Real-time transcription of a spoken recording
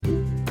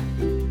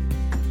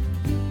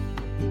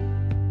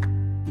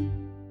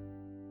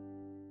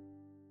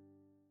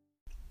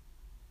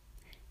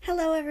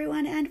Hello,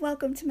 everyone, and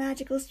welcome to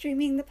Magical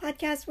Streaming, the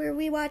podcast where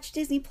we watch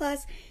Disney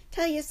Plus,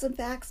 tell you some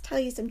facts, tell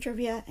you some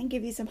trivia, and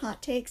give you some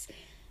hot takes.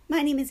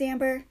 My name is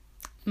Amber.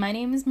 My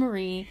name is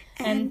Marie.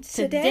 And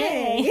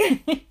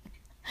today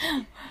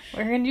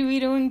we're going to be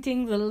doing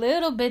things a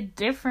little bit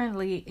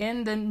differently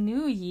in the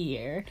new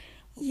year.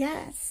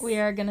 Yes. We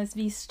are going to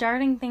be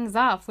starting things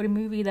off with a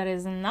movie that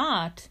is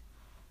not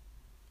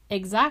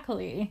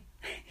exactly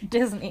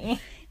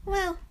Disney.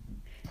 Well,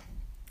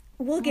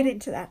 we'll get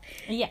into that.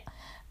 Yeah.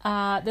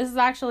 This is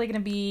actually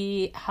going to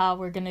be how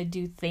we're going to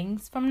do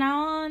things from now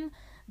on.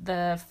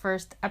 The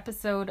first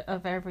episode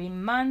of every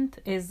month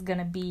is going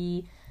to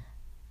be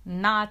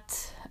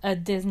not a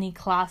Disney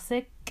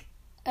classic,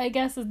 I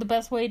guess is the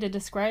best way to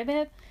describe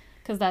it,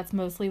 because that's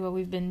mostly what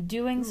we've been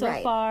doing so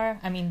far.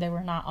 I mean, they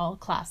were not all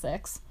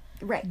classics.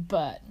 Right.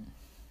 But,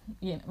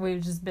 you know,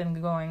 we've just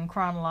been going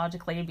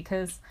chronologically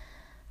because,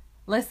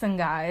 listen,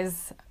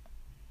 guys,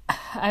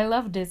 I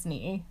love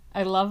Disney.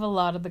 I love a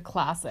lot of the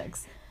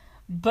classics.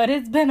 But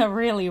it's been a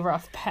really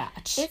rough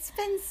patch. It's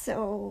been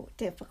so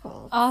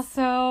difficult.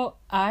 Also,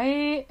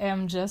 I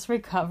am just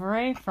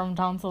recovering from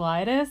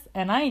tonsillitis,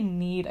 and I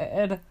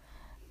needed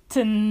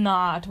to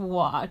not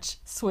watch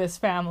Swiss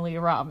Family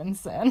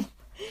Robinson.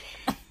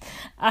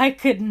 I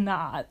could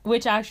not.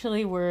 Which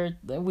actually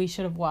we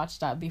should have watched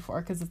that before,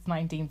 because it's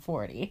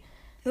 1940.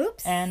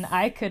 Oops. And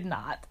I could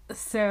not.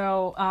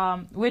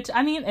 So, which,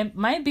 I mean, it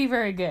might be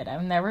very good.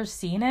 I've never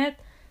seen it.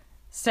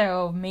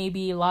 So,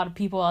 maybe a lot of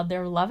people out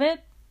there love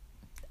it.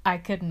 I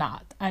could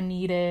not. I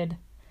needed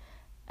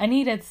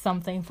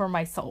something for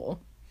my soul.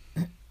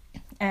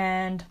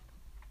 And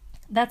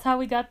that's how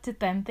we got to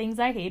 10 Things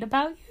I Hate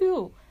About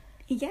You.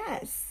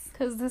 Yes.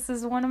 Because this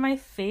is one of my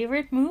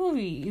favorite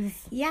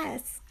movies.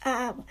 Yes.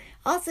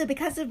 Also,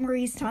 because of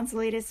Marie's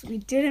tonsillitis, we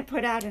didn't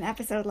put out an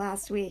episode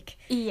last week.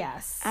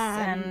 Yes.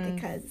 And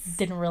because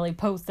didn't really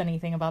post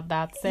anything about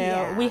that.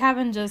 So we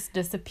haven't just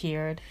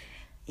disappeared.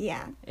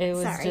 Yeah. It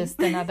was just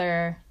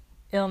another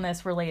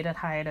illness-related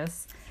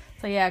hiatus.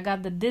 So yeah, I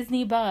got the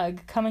Disney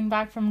bug coming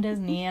back from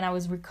Disney, and I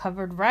was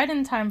recovered right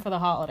in time for the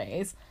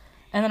holidays.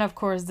 And then, of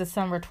course,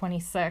 December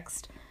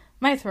 26th,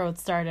 my throat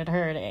started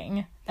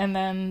hurting. And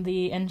then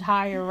the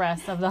entire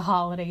rest of the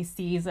holiday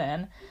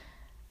season,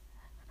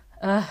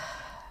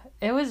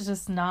 it was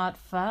just not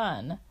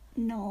fun.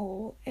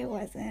 No, it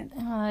wasn't.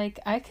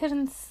 Like, I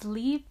couldn't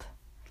sleep.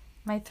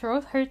 My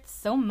throat hurt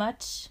so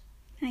much.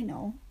 I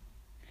know.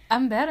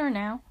 I'm better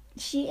now.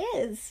 She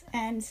is.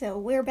 And so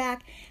we're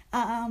back.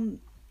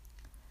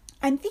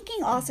 I'm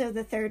thinking also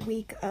the third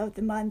week of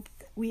the month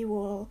we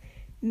will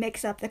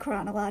mix up the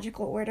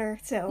chronological order.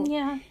 So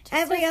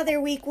every other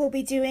week we'll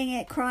be doing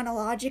it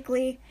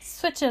chronologically.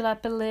 Switch it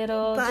up a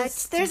little.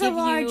 But there's a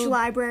large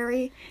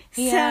library.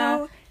 Yeah.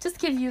 So just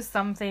give you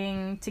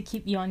something to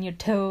keep you on your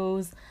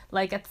toes.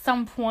 Like at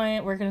some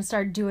point we're going to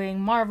start doing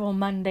Marvel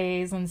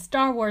Mondays and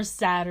Star Wars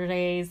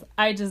Saturdays.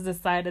 I just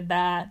decided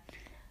that.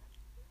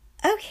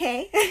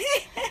 Okay.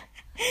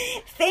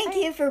 Thank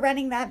you for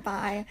running that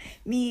by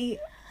me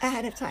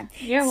ahead of time.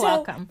 You're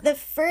welcome. The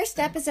first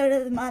episode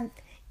of the month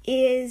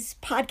is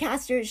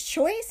Podcaster's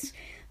Choice,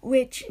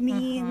 which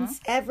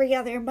means every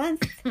other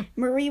month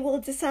Marie will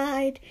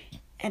decide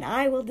and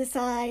I will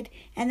decide,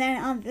 and then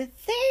on the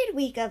third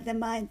week of the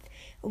month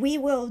we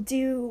will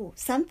do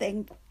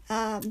something.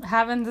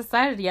 Haven't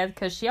decided yet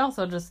because she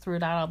also just threw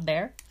that out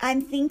there.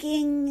 I'm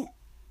thinking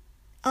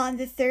on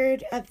the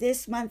third of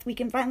this month we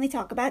can finally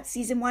talk about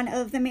season 1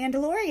 of The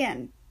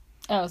Mandalorian.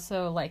 Oh,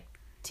 so like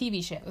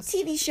TV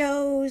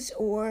shows,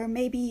 or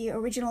maybe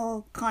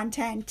original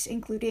content,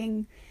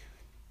 including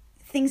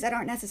things that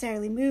aren't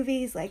necessarily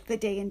movies, like The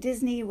Day in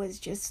Disney was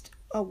just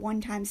a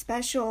one-time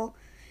special,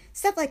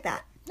 stuff like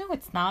that. No,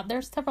 it's not.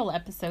 There's several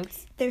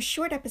episodes. There's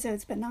short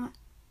episodes, but not.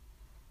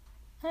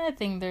 I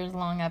think there's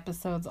long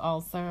episodes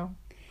also.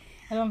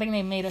 I don't think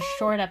they made a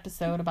short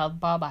episode about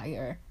Bob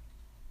Iger.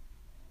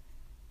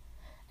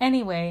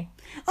 Anyway.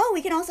 Oh,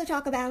 we can also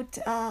talk about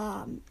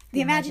the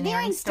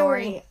Imagineering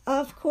story,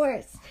 of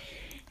course.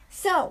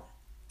 So,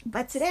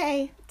 but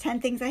today, 10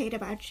 Things I Hate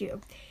About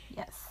You.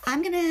 Yes.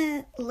 I'm going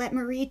to let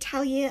Marie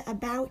tell you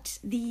about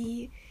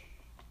the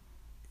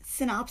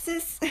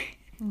synopsis.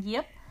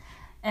 Yep.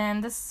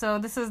 And this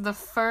is the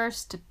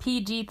first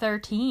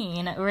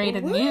PG-13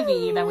 rated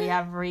movie that we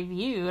have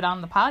reviewed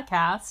on the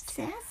podcast.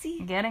 Sassy.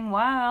 Getting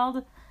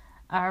wild.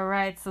 All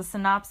right, so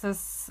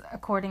synopsis,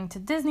 according to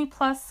Disney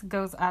Plus,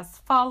 goes as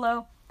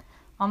follow.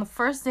 On the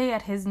first day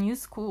at his new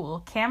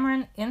school,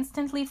 Cameron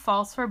instantly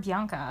falls for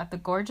Bianca, the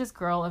gorgeous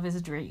girl of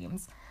his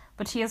dreams.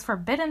 But she is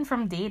forbidden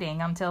from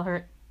dating until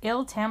her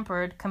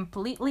ill-tempered,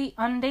 completely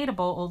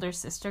undateable older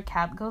sister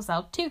Kat goes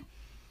out too.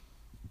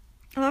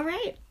 All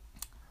right.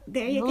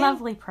 There you go.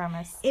 Lovely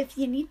premise. If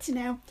you need to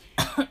know.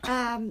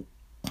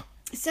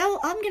 So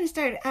I'm going to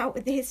start out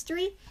with the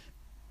history.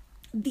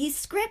 The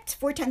script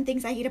for 10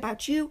 Things I Hate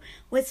About You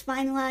was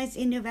finalized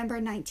in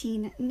November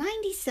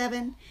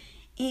 1997,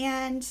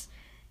 and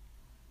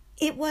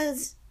it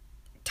was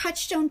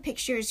Touchstone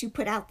Pictures who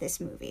put out this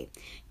movie.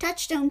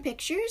 Touchstone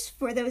Pictures,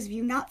 for those of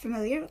you not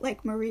familiar,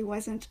 like Marie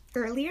wasn't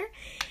earlier,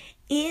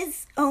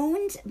 is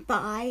owned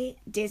by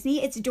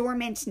Disney. It's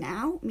dormant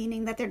now,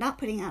 meaning that they're not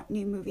putting out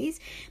new movies,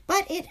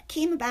 but it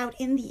came about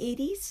in the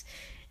 80s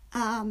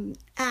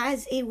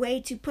as a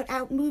way to put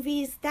out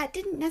movies that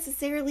didn't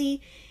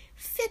necessarily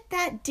fit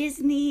that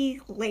Disney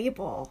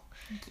label.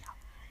 Yeah.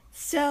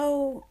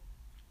 So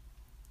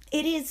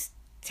it is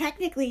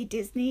technically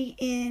Disney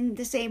in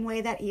the same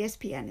way that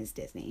ESPN is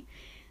Disney.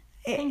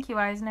 Thank you,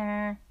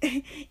 Eisner.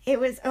 It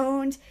was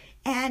owned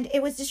and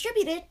it was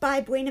distributed by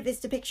Buena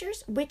Vista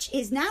Pictures, which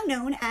is now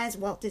known as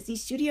Walt Disney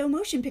Studio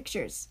Motion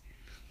Pictures.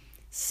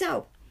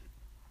 So,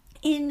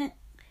 in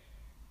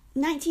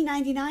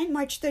 1999,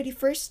 March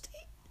 31st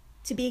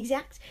to be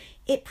exact,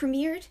 it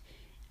premiered.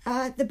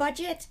 The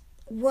budget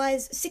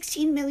was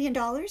 $16 million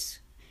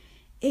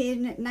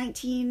in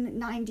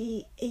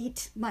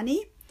 1998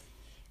 money,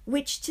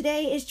 which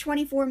today is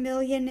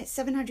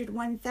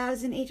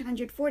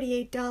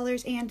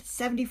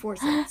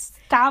 $24,701,848.74.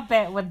 Stop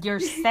it with your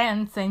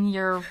cents and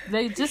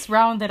they just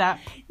round it up.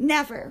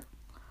 Never.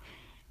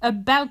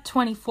 About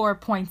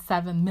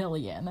 24.7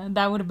 million.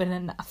 That would have been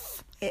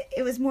enough.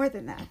 It was more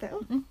than that,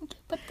 though.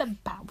 But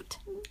about.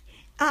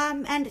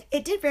 And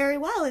it did very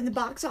well in the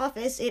box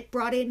office. It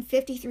brought in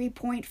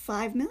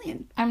 $53.5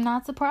 million. I'm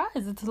not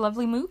surprised. It's a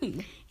lovely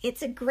movie.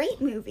 It's a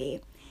great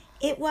movie.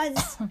 It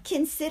was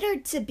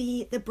considered to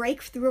be the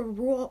breakthrough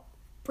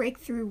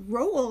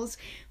roles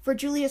for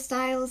Julia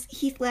Stiles,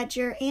 Heath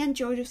Ledger, and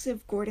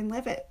Joseph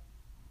Gordon-Levitt.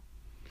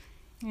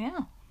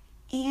 Yeah.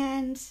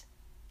 And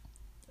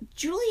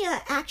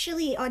Julia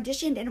actually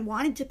auditioned and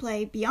wanted to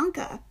play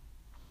Bianca.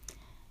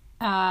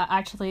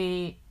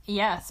 Actually,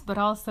 yes, but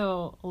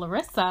also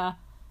Larissa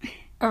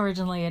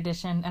originally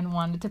auditioned and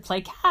wanted to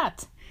play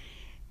Kat.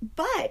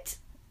 But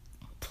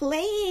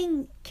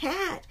playing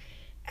Kat,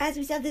 as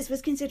we said, this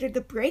was considered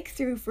the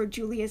breakthrough for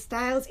Julia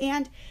Stiles,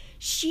 and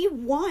she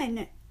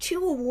won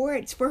 2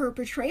 awards for her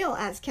portrayal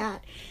as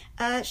Kat.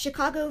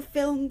 Chicago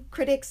Film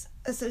Critics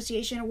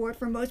Association Award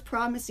for Most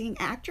Promising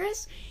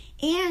Actress,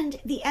 and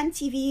the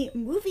MTV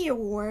Movie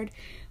Award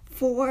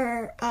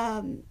for,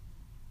 I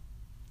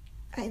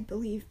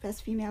believe,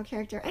 Best Female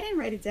Character. I didn't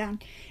write it down.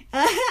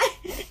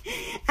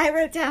 I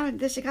wrote down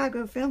the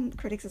Chicago Film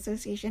Critics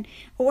Association,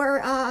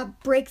 or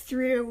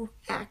Breakthrough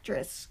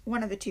Actress,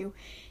 one of the two.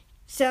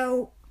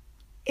 So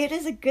it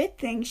is a good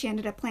thing she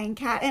ended up playing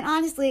Kat, and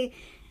honestly,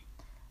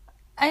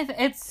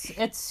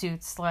 it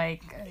suits,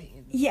 like,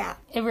 yeah,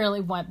 it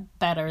really went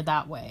better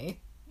that way.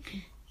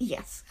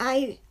 Yes,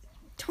 I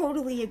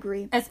totally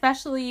agree.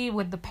 Especially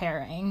with the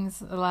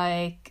pairings,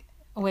 like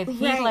with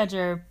Heath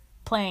Ledger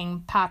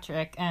playing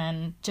Patrick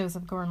and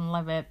Joseph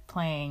Gordon-Levitt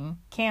playing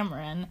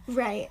Cameron.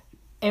 Right.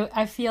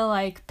 I feel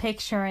like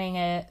picturing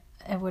it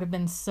would have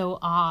been so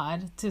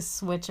odd to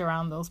switch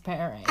around those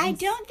pairings. I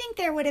don't think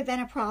there would have been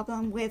a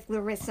problem with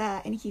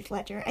Larissa and Heath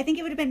Ledger. I think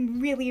it would have been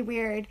really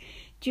weird,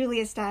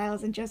 Julia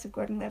Stiles and Joseph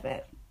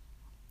Gordon-Levitt.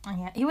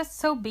 Yeah, he was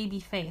so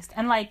baby-faced.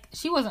 And, like,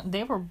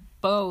 they were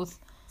both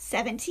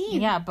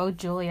 17. Yeah, both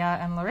Julia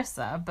and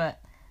Larissa,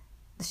 but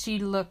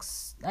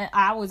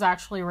I was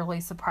actually really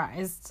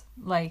surprised,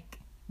 like,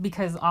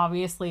 because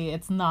obviously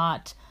it's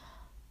not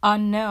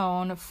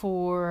unknown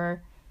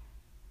for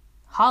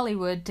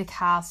Hollywood to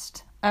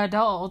cast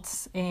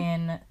adults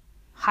in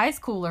high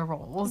schooler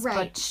roles, right.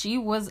 But she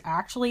was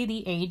actually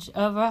the age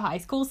of a high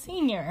school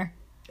senior.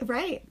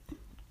 Right.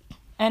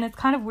 And it's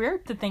kind of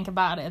weird to think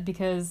about it,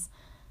 because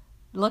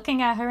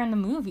looking at her in the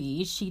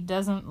movie, she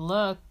doesn't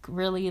look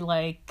really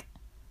like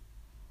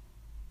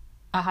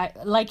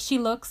she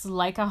looks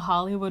like a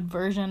Hollywood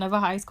version of a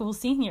high school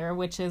senior,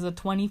 which is a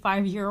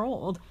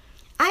 25-year-old.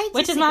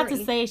 Which is not to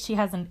say she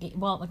hasn't,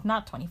 well, like,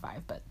 not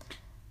 25, but...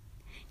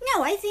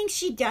 No, I think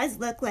she does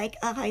look like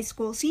a high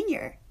school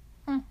senior.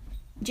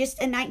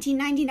 Just a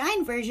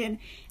 1999 version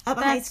of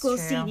a high school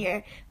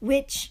senior,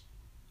 which,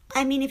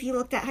 I mean, if you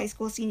looked at high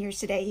school seniors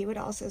today, you would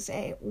also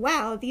say,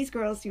 wow, these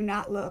girls do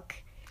not look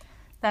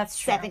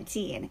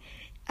 17.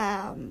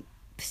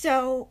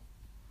 So,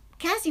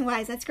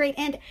 casting-wise, that's great.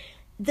 And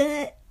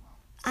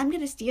I'm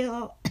going to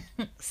steal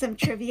some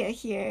trivia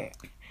here.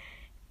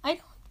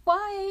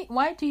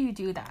 Why do you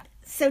do that?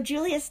 So,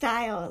 Julia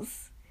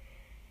Stiles,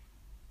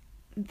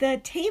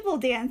 the table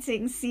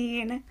dancing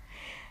scene.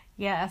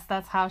 Yes,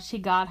 that's how she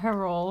got her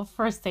role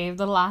for Save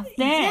the Last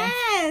Dance.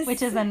 Yes!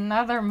 Which is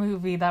another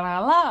movie that I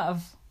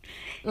love.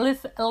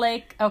 Listen,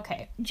 like,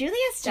 okay. Julia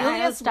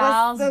Stiles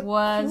was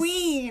the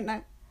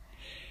queen.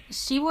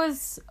 She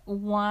was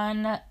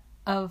one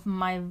of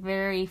my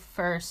very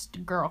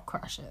first girl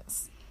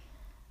crushes.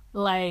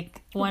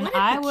 Like, when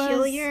I was... What a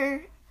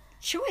peculiar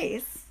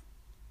choice.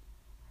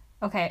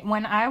 Okay,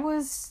 when I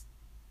was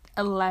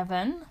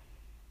 11,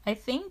 I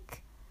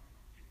think,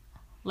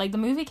 like, the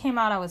movie came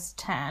out, I was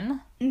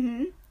 10.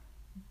 Mm-hmm.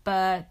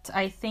 But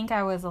I think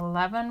I was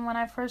 11 when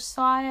I first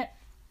saw it.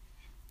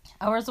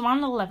 I was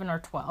around 11 or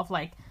 12,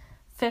 like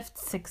 5th,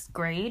 6th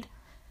grade.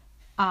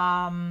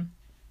 I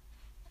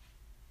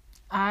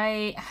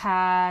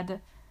had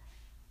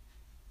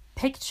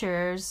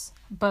pictures,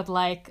 but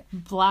like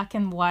black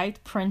and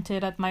white,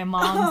 printed at my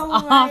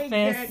mom's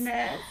office.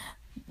 Goodness.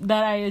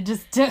 that I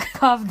just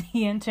took off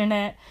the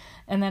internet,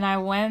 and then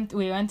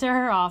we went to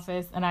her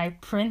office, and I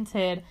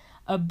printed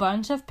a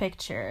bunch of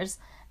pictures,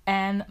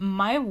 and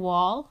my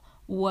wall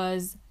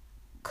was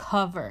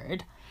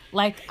covered.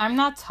 Like, I'm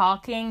not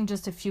talking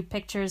just a few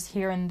pictures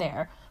here and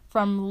there.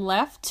 From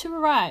left to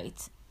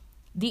right,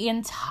 the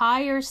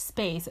entire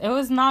space, it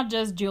was not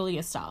just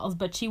Julia Stiles,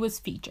 but she was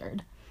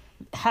featured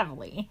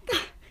heavily.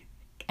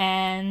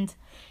 And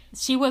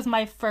she was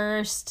my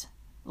first,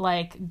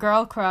 like,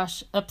 girl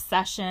crush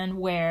obsession,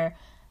 where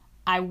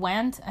I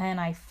went and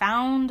I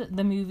found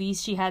the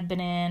movies she had been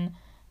in,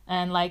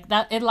 and, like,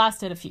 that, it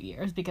lasted a few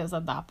years, because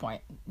at that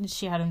point,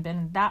 she hadn't been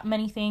in that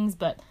many things,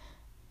 but,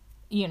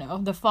 you know,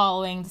 the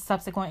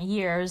subsequent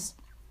years,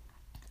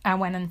 I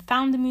went and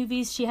found the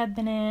movies she had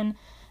been in,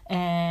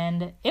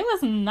 and it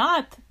was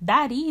not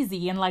that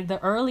easy in, like, the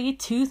early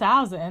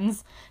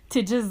 2000s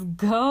to just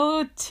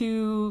go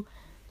to,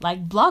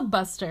 like,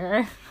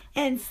 Blockbuster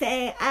and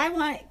say, I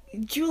want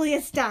Julia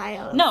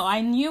Stiles. No,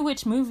 I knew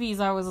which movies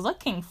I was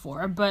looking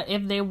for, but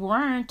if they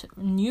weren't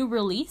new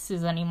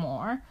releases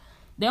anymore,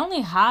 they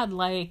only had,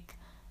 like,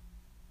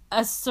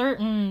 a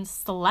certain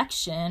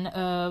selection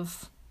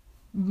of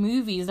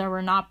movies that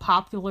were not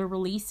popular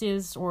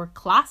releases or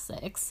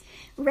classics.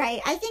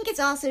 Right. I think it's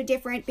also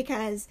different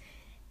because,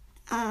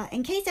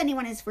 in case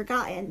anyone has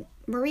forgotten,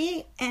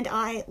 Marie and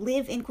I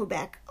live in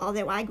Quebec,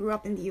 although I grew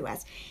up in the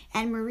U.S.,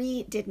 and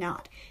Marie did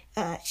not.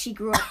 She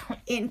grew up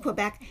in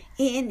Quebec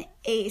in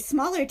a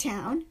smaller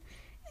town,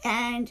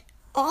 and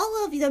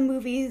all of the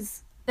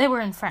movies... They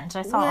were in French.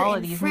 I saw all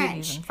of these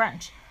movies in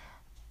French.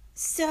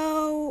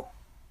 So...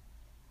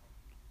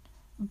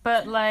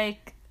 But,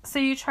 like... So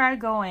you try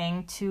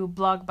going to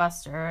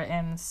Blockbuster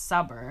in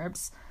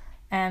suburbs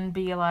and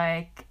be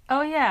like,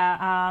 oh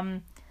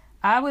yeah,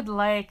 I would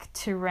like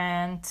to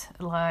rent,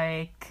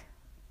 like,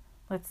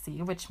 let's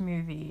see, which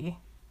movie?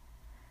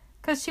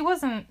 Because she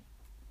wasn't,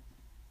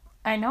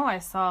 I know I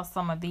saw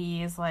some of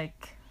these,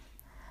 like,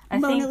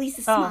 Mona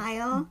Lisa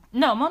Smile?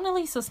 No, Mona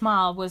Lisa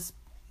Smile was,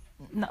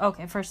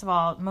 okay, first of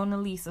all, Mona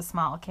Lisa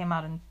Smile came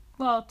out in,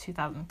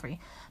 2003.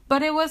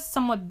 But it was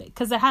somewhat big,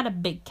 because it had a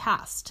big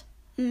cast.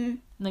 Mm.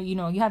 You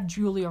know, you have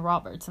Julia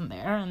Roberts in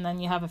there, and then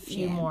you have a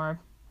few more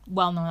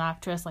well-known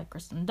actresses like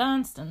Kristen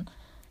Dunst, and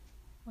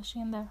was she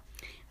in there?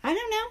 I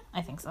don't know.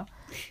 I think so.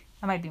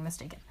 I might be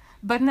mistaken.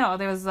 But no,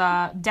 there was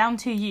Down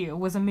to You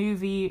was a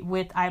movie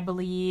with, I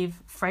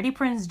believe, Freddie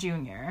Prinze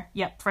Jr.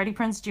 Yep, Freddie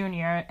Prinze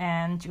Jr.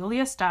 and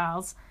Julia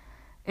Stiles.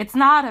 It's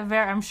not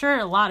I'm sure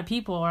a lot of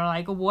people are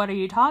like, what are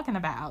you talking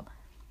about?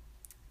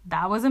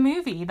 That was a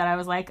movie that I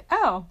was like,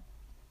 oh,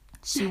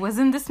 she was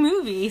in this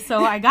movie,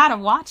 so I gotta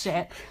watch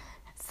it.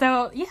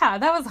 So, yeah,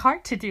 that was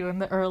hard to do in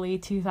the early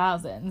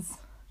 2000s.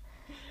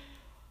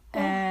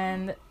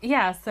 And,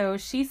 yeah, so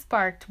she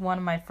sparked one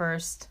of my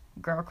first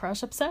girl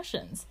crush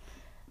obsessions.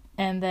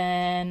 And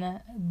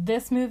then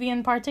this movie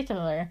in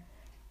particular,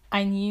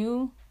 I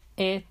knew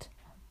it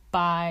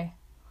by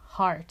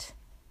heart.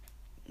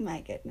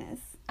 My goodness.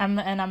 I'm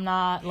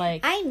not,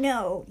 like... I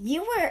know.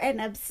 You were an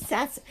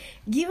obsessed...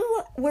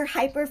 You were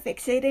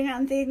hyper-fixating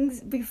on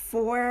things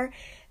before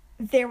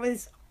there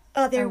was...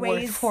 other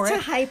ways to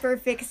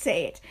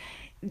hyperfixate.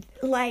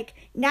 Like,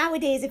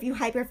 nowadays, if you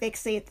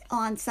hyperfixate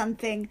on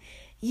something,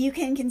 you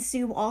can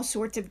consume all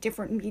sorts of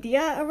different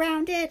media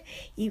around it.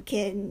 You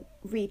can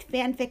read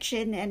fan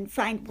fiction and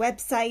find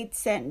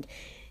websites and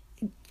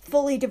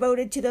fully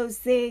devoted to those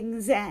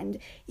things, and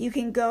you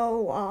can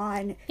go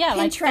on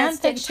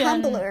Pinterest and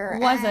Tumblr.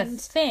 Was a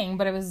thing,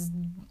 but it was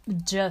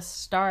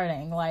just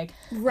starting. Like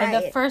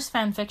the first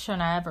fan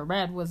fiction I ever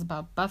read was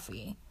about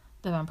Buffy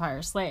the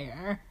Vampire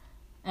Slayer.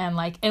 And,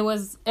 like, it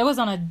was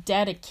on a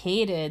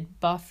dedicated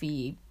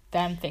Buffy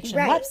fanfiction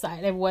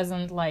website. It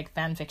wasn't, like,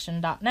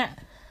 fanfiction.net.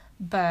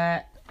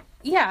 But,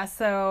 yeah,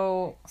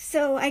 so...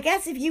 So, I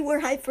guess if you were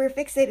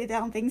hyper-fixated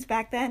on things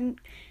back then,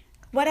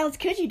 what else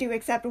could you do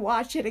except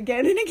watch it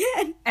again and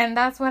again? And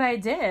that's what I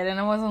did. And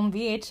it was on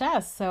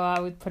VHS. So, I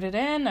would put it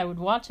in, I would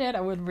watch it,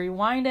 I would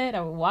rewind it, I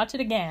would watch it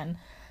again.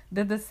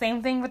 Did the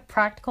same thing with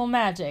Practical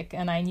Magic.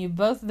 And I knew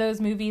both of those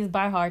movies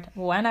by heart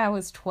when I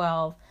was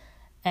 12.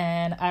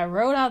 And I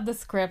wrote out the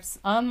scripts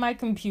on my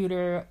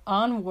computer,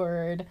 on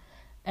Word,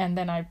 and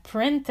then I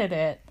printed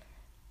it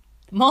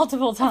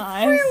multiple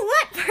times. For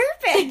what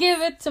purpose? To give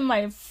it to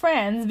my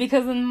friends,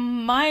 because in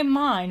my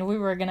mind, we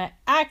were going to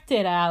act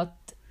it out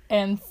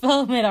and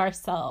film it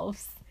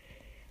ourselves.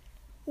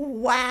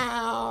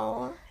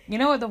 Wow. You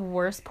know what the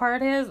worst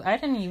part is? I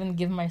didn't even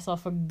give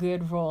myself a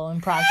good role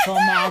in Practical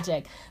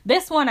Magic.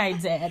 This one I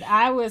did.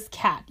 I was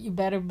Kat, you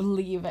better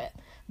believe it.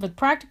 But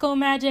Practical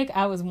Magic,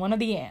 I was one of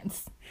the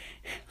ants.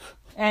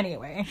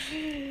 Anyway,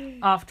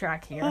 off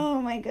track here.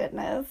 Oh my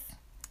goodness.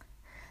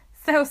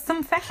 So,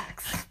 some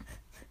facts.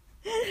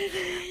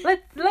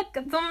 Let's look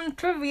at some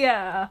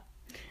trivia.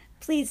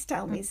 Please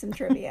tell me some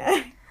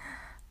trivia.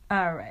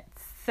 Alright,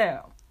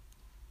 so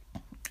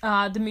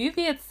the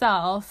movie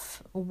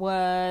itself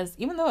was,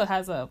 even though it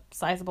has a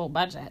sizable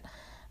budget,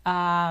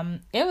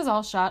 it was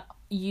all shot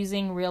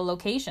using real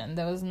location.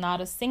 There was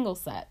not a single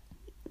set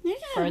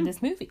for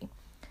this movie.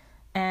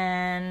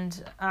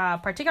 And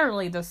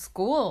particularly the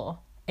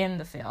school in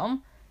the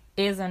film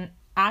is an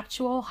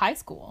actual high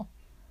school.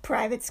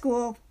 Private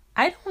school.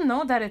 I don't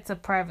know that it's a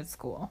private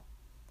school.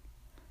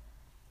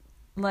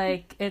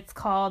 Like, it's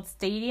called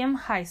Stadium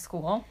High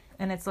School,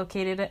 and it's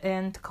located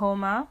in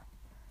Tacoma.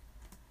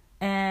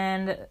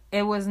 And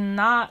it was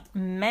not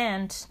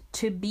meant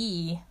to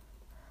be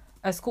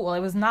a school. It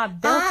was not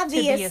built to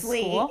be a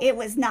school. It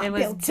was not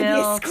built to be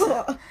a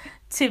school.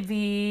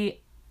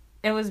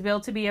 It was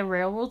built to be a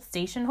railroad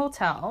station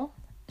hotel,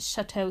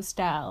 chateau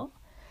style.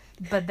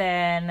 But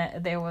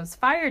then there was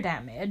fire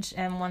damage,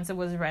 and once it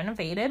was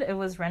renovated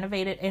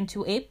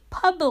into a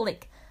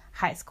public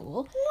high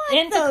school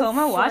in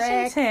Tacoma,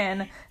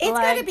 Washington. It's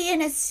got to be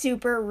in a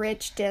super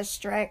rich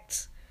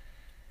district.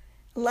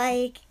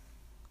 Like,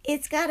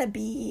 it's got to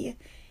be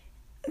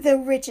the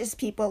richest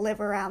people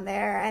live around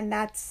there, and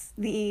that's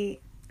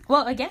the...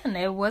 Well, again,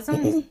 it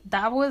wasn't...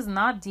 that was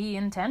not the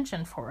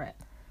intention for it.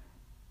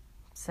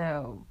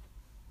 So...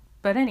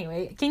 But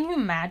anyway, can you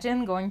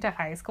imagine going to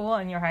high school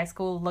and your high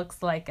school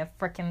looks like a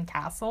frickin'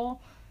 castle?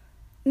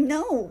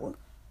 No.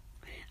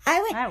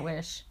 I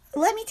wish.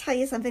 Let me tell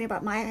you something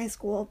about my high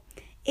school.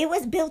 It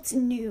was built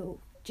new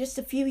just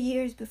a few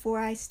years before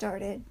I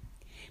started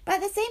by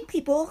the same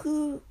people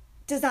who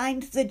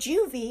designed the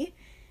juvie,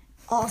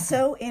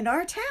 also in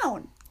our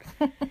town.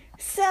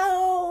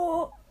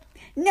 So,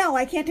 no,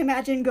 I can't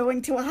imagine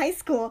going to a high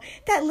school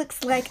that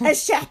looks like a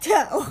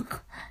chateau.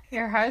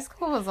 Your high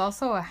school was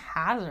also a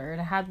hazard.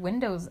 It had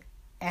windows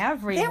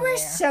everywhere. There were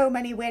so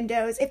many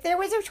windows. If there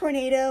was a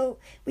tornado,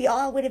 we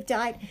all would have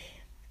died.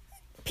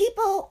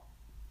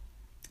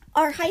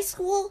 Our high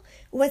school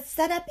was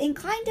set up in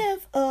kind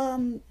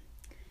of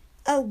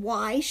a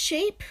Y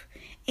shape,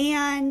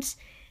 and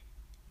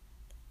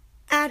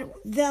at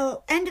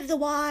the end of the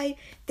Y,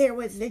 there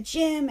was the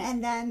gym,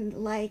 and then,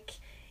 like,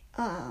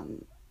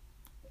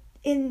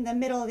 in the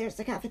middle, there's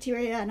the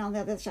cafeteria, and on the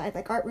other side,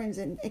 like, art rooms,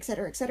 and et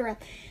cetera, et cetera.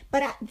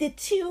 But at the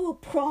two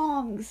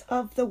prongs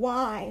of the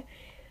Y,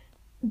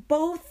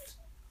 both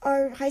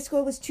our high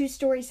school was 2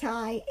 stories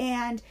high,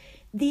 and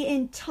the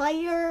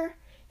entire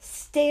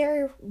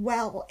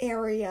stairwell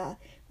area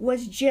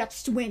was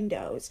just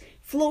windows,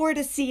 floor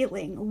to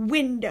ceiling,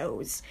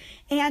 windows.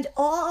 And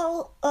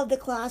all of the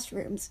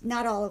classrooms,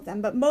 not all of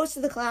them, but most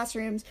of the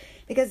classrooms,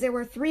 because there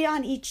were 3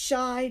 on each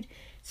side,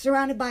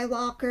 surrounded by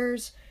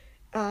lockers,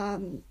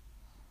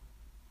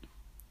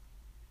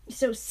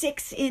 so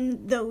 6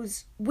 in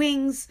those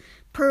wings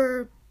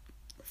per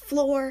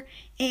floor,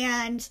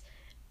 and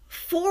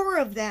 4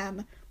 of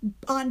them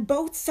on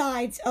both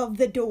sides of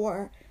the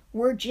door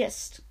were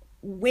just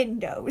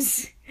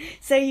windows.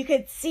 So you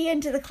could see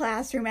into the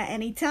classroom at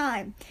any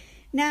time.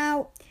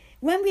 Now,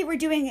 when we were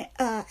doing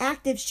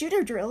active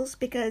shooter drills,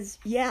 because,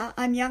 yeah,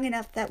 I'm young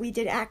enough that we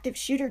did active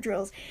shooter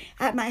drills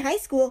at my high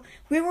school,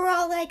 we were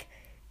all like...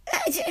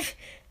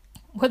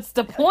 What's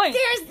the point?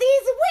 There's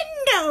these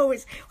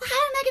windows. Well, how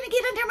am I going to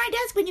get under my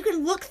desk when you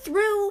can look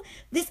through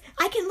this?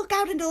 I can look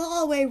out into the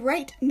hallway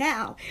right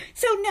now.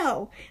 So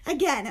no,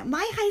 again,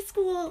 my high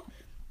school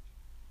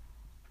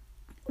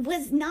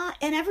was not,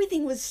 and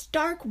everything was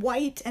stark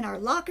white, and our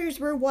lockers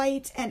were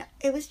white, and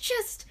it was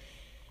just,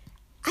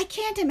 I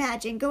can't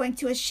imagine going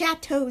to a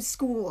chateau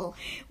school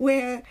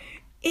where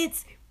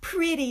it's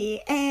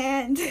pretty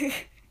and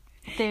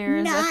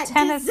there's not a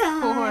tennis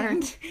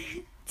designed court.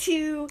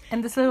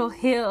 And this little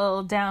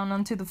hill down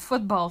onto the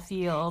football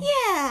field.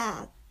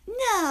 Yeah,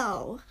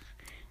 no.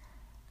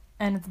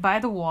 And it's by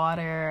the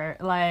water.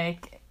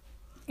 Like,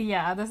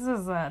 yeah, this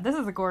is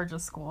a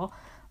gorgeous school.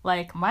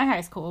 Like, my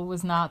high school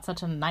was not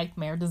such a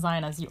nightmare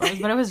design as yours,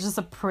 but it was just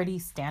a pretty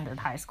standard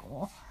high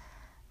school.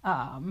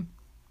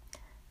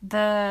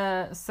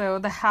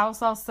 The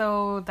house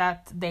also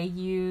that they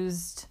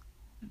used,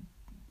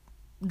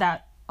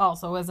 that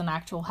also is an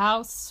actual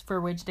house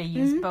for which they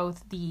used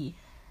both the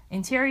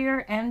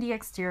interior and the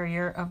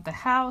exterior of the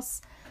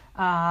house.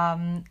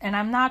 And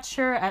I'm not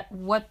sure at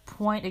what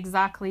point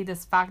exactly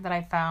this fact that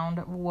I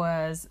found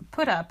was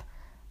put up,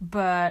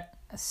 but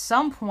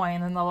some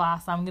point in the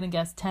last, I'm going to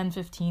guess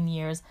 10-15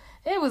 years,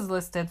 it was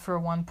listed for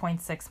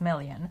 $1.6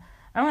 million.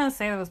 I'm going to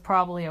say that was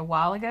probably a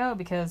while ago,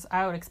 because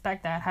I would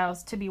expect that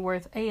house to be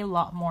worth a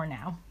lot more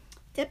now.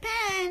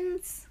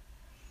 Depends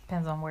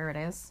on where it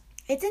is.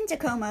 It's in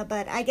Tacoma,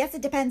 but I guess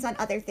it depends on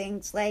other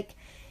things, like,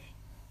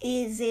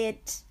 is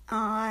it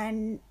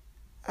on,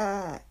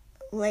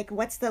 like,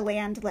 what's the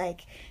land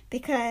like?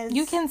 Because...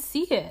 You can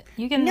see it.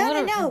 You can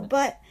No,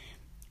 but,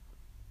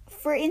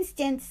 for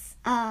instance,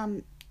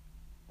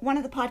 one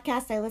of the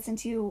podcasts I listened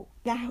to,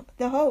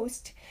 the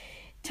host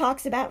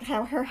talks about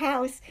how her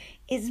house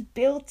is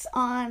built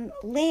on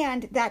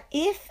land that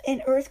if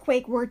an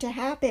earthquake were to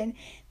happen,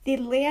 the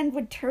land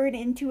would turn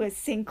into a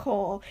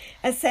sinkhole,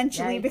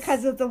 essentially, Yikes.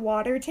 because of the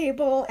water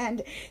table.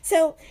 And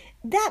so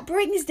that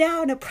brings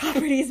down a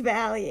property's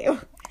value.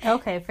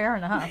 Okay, fair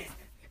enough.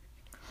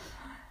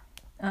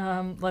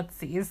 Let's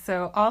see.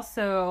 So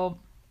also,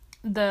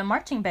 the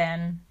marching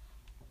band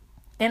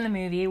in the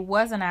movie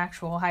was an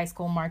actual high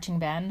school marching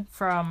band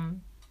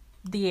from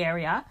the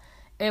area.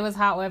 It was,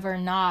 however,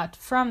 not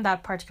from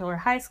that particular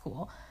high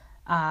school.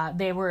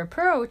 They were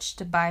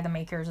approached by the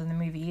makers of the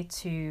movie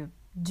to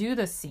do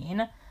the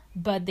scene,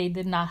 but they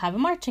did not have a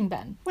marching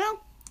band.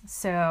 Well.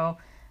 So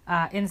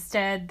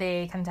instead,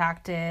 they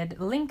contacted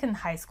Lincoln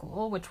High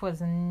School, which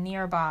was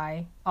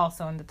nearby,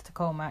 also in the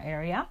Tacoma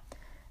area.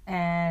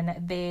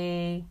 And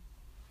they,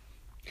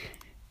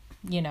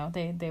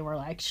 they were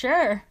like,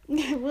 sure.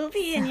 We'll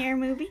be in your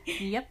movie.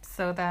 Yep.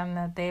 So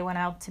then they went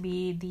out to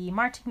be the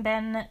marching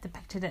band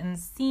depicted in the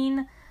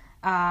scene.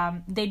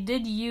 They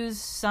did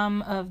use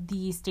some of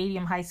the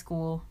Stadium High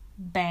School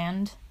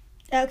band.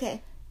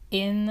 Okay.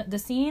 In the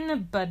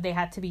scene, but they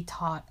had to be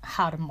taught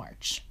how to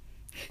march.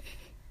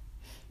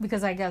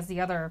 Because I guess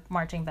the other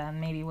marching band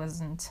maybe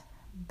wasn't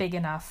big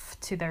enough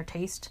to their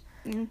taste.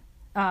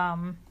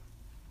 Mm.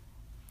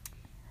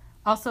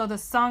 Also, the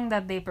song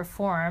that they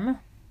perform,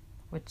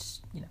 which,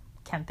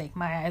 Can't Take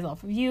My Eyes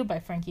Off of You by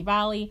Frankie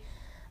Valli,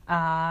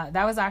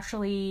 that was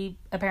actually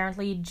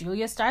apparently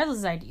Julia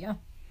Stiles' idea.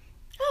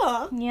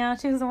 Oh. Yeah,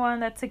 she was the one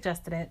that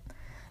suggested it.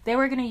 They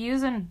were going to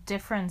use a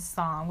different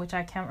song, which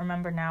I can't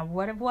remember now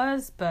what it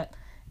was, but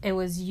it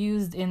was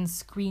used in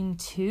Scream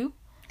 2.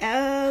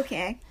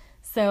 Okay.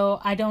 So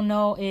I don't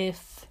know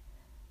if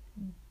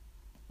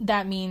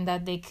that mean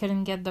that they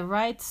couldn't get the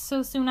rights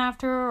so soon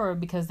after, or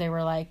because they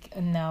were like,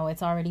 no,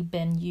 it's already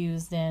been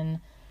used in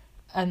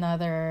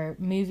another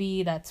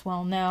movie that's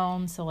well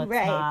known, so let's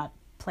not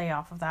play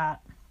off of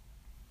that.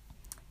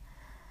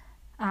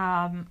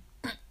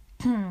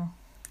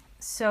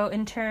 So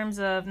in terms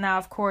of, now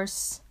of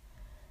course,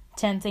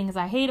 10 Things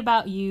I Hate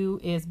About You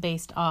is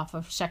based off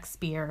of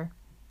Shakespeare,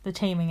 The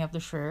Taming of the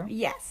Shrew.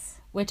 Yes.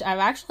 Which I've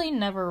actually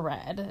never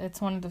read.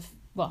 It's one of the,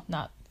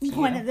 not few.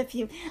 One of the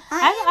few.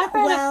 I've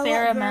read a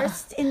fair amount.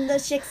 Versed in the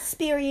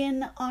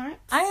Shakespearean arts.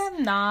 I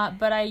am not,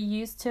 but I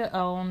used to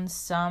own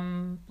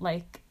some,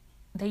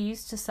 they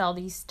used to sell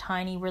these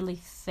tiny, really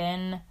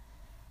thin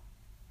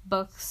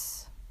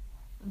books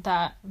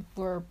that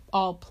were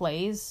all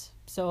plays.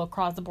 So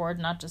across the board,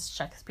 not just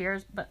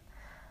Shakespeare's, but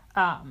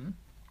I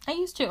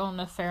used to own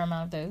a fair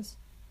amount of those.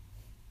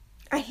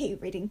 I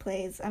hate reading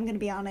plays, I'm going to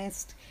be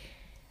honest.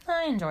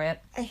 I enjoy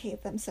it. I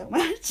hate them so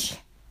much.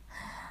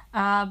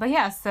 But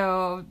yeah,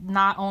 so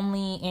not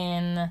only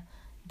in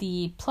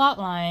the plot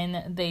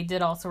line, they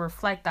did also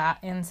reflect that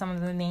in some of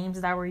the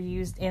names that were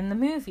used in the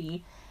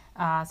movie.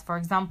 So for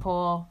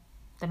example,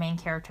 the main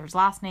character's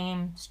last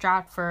name,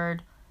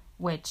 Stratford,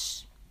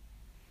 which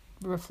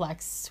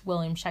reflects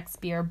William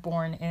Shakespeare,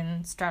 born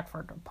in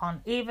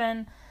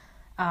Stratford-upon-Avon.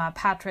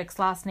 Patrick's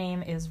last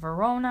name is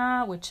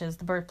Verona, which is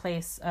the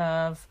birthplace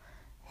of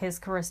his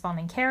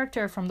corresponding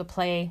character from the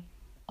play,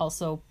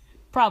 also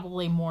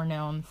probably more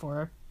known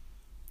for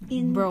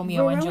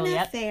Romeo and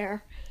Juliet.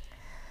 Fair.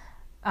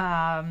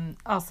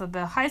 Also,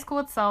 the high school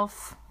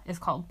itself is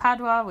called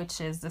Padua,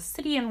 which is the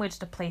city in which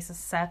the place is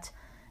set,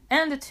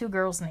 and the two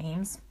girls'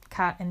 names,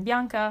 Kat and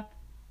Bianca,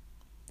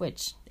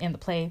 which in the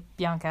play,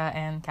 Bianca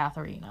and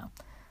Katharina.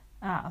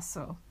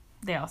 So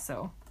they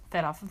also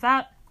fed off of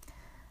that.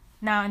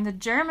 Now, in the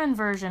German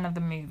version of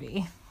the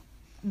movie,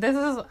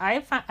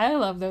 I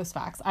love those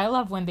facts. I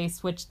love when they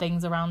switch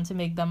things around to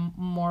make them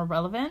more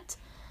relevant.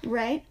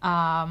 Right.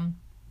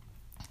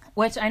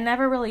 Which I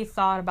never really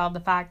thought about the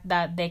fact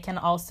that they can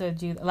also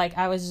do,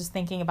 I was just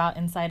thinking about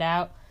Inside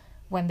Out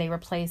when they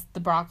replaced the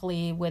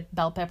broccoli with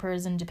bell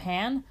peppers in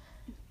Japan.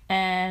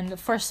 And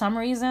for some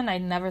reason, I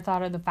never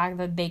thought of the fact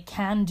that they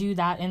can do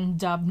that in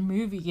dubbed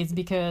movies,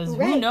 because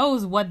who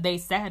knows what they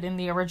said in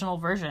the original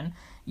version.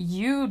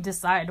 You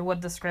decide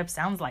what the script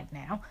sounds like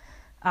now.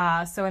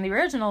 So in the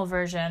original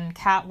version,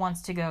 Kat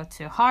wants to go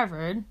to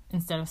Harvard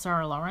instead of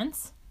Sarah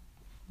Lawrence,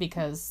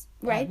 because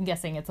I'm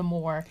guessing it's a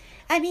more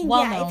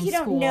well-known if you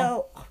don't school.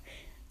 know,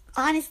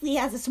 honestly,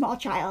 as a small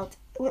child,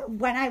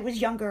 when I was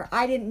younger,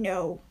 I didn't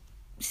know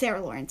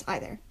Sarah Lawrence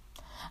either.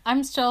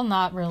 I'm still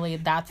not really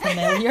that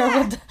familiar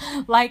with,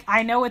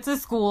 I know it's a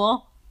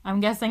school. I'm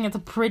guessing it's a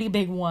pretty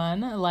big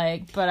one,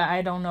 but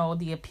I don't know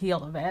the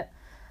appeal of it.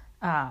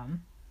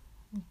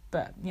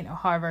 But,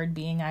 Harvard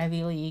being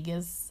Ivy League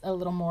is a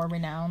little more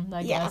renowned,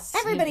 I guess,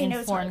 everybody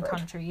knows in foreign Harvard.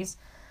 countries.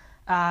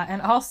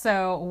 And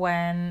also,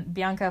 when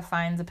Bianca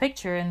finds a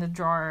picture in the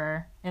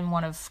drawer, in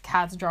one of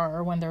Kat's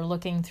drawer, when they're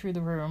looking through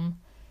the room,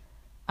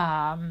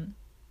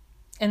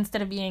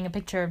 instead of being a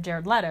picture of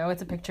Jared Leto,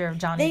 it's a picture of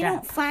Johnny Depp. They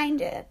don't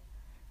find it.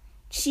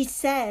 She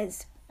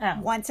says,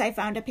 once I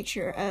found a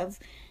picture of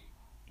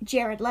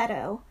Jared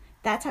Leto,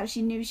 that's how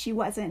she knew she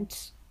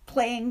wasn't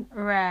playing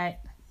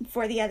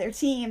for the other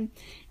team.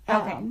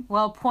 Okay.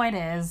 Well, point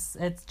is,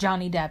 it's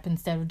Johnny Depp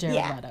instead of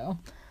Jared Leto.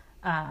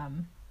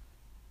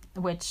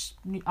 Which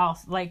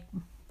also,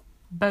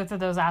 both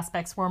of those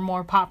aspects were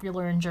more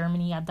popular in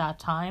Germany at that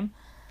time.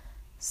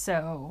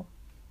 So,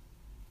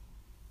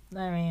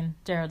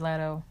 Jared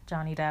Leto,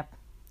 Johnny Depp.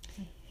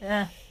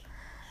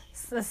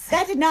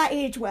 That did not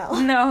age well.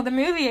 No, the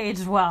movie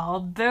aged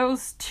well.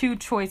 Those two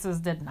choices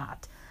did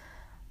not.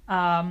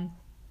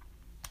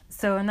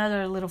 So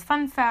another little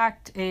fun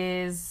fact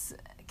is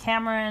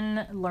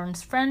Cameron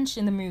learns French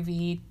in the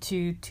movie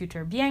to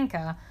tutor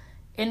Bianca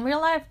in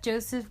real life,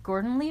 Joseph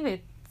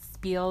Gordon-Levitt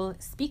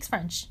speaks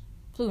French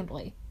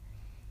fluently,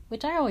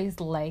 which I always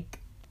like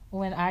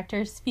when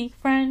actors speak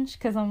French,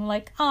 because I'm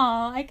like,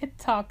 oh, I could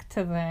talk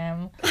to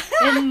them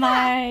in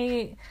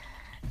my...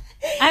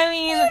 I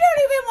mean... You don't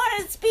even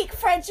want to speak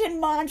French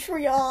in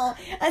Montreal,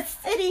 a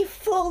city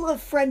full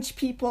of French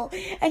people,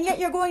 and yet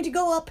you're going to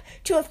go up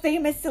to a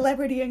famous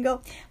celebrity and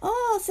go,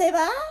 oh, ça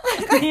va?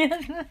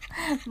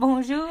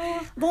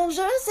 Bonjour.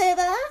 Bonjour, ça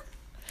va?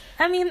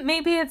 I mean,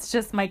 maybe it's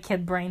just my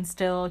kid brain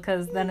still,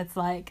 because then it's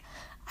like,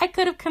 I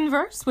could have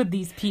conversed with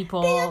these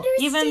people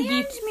even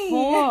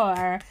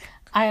before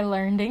I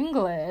learned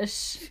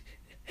English.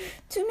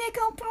 Tu me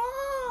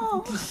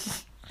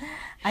comprends?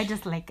 I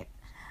just like it.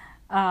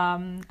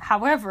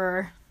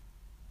 However,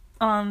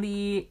 on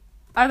the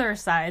other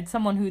side,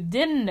 someone who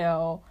didn't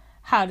know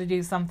how to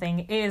do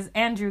something is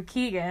Andrew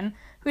Keegan,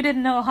 who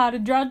didn't know how to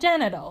draw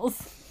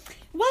genitals.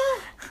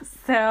 What?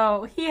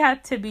 So he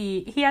had to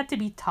be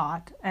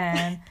taught,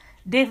 and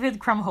David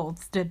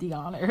Krumholtz did the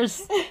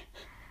honors.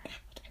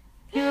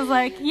 He was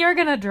like, you're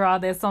gonna draw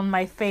this on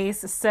my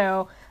face,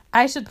 so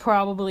I should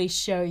probably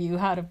show you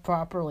how to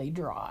properly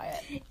draw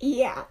it.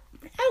 Yeah.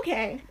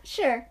 Okay,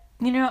 sure.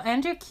 You know,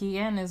 Andrew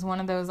Keegan is one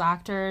of those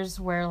actors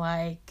where,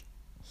 like,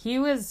 he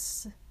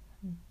was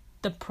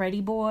the pretty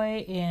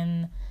boy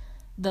in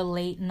the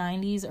late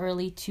 90s,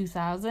 early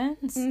 2000s.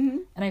 Mm-hmm.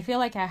 And I feel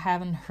like I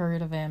haven't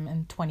heard of him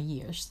in 20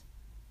 years.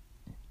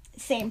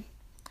 Same.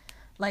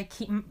 Like,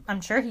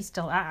 I'm sure he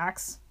still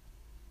acts.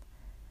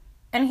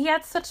 And he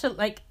had such a,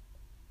 like...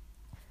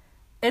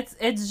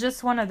 It's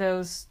just one of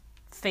those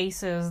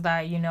faces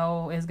that you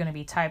know is going to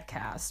be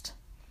typecast.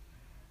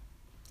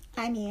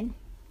 I mean,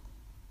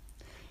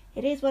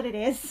 it is what it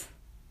is.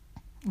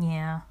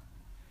 Yeah.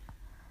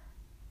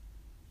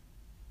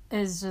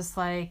 It's just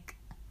like,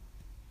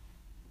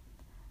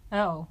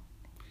 oh,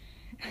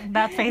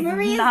 that face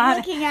Marie's is not...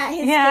 looking at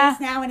his face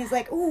now and is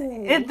like,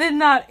 ooh. It did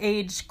not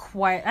age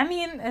quite. I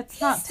mean, it's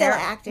He's not... still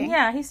acting.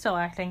 Yeah, he's still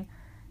acting.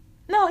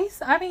 No,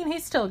 he's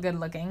still good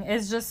looking.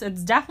 It's just,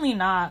 it's definitely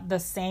not the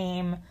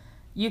same.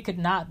 You could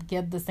not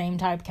get the same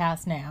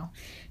typecast now.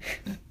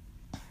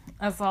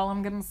 That's all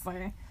I'm gonna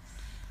say.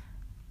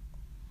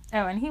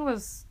 Oh, and he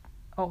was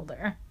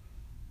older.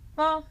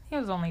 Well, he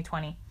was only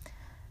 20.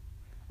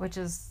 Which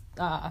is,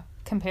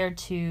 compared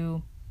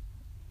to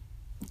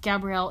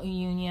Gabrielle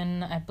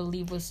Union, I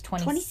believe was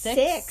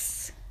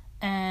 26.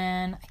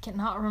 And I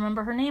cannot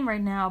remember her name right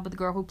now, but the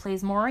girl who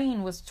plays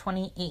Maureen was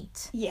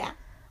 28. Yeah.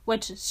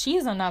 Which,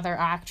 she's another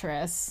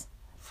actress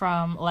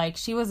from, like,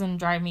 she was in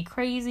Drive Me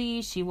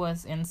Crazy, she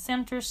was in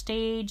Center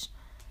Stage.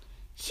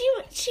 She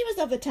was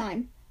of the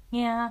time.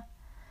 Yeah.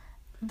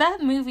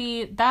 That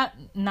movie,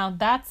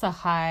 that's a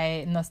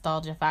high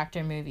nostalgia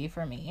factor movie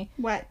for me.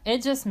 What?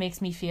 It just makes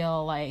me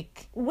feel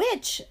like...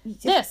 Which?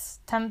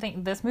 This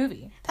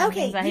movie. 10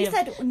 Okay, you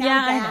said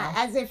that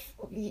as if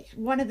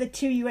one of the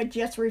two you had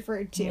just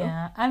referred to.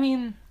 Yeah, I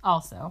mean,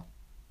 also,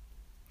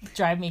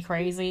 Drive Me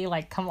Crazy,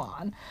 like, come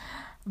on.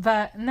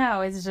 But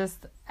no, it's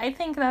just, I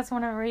think that's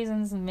one of the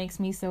reasons that makes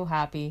me so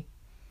happy.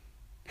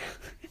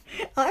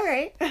 All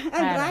right. I'm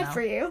glad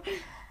for you.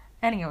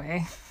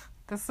 Anyway,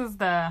 this is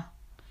the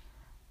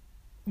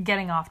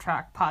Getting Off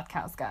Track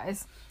podcast,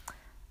 guys.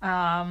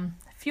 A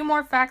few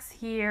more facts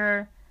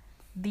here.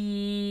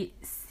 The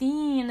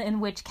scene in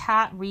which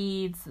Kat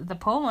reads the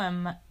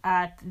poem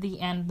at the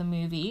end of the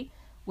movie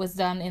was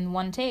done in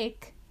one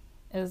take.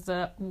 It was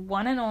the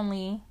one and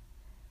only.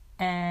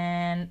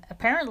 And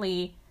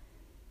apparently...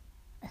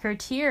 her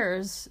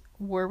tears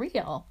were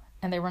real,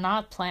 and they were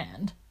not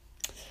planned.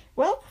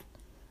 Well.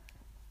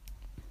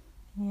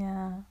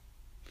 Yeah.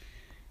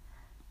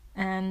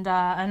 And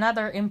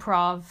another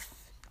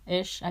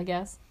improv-ish, I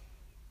guess,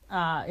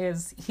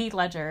 is Heath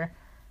Ledger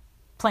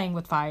playing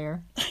with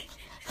fire.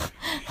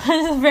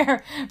 It's a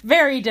very,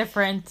 very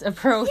different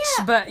approach,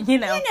 yeah, but, you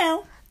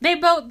know. They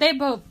both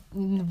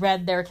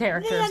read their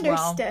characters well. They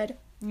understood.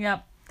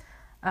 Yep.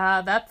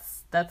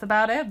 That's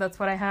about it. That's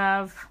what I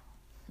have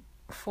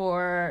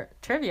for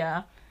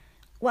trivia.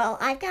 Well,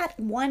 I've got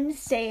one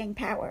staying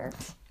power.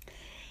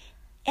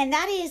 And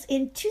that is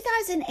in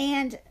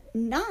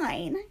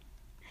 2009,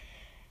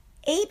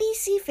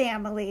 ABC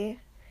Family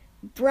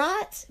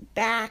brought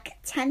back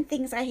 10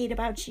 Things I Hate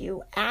About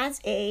You as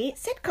a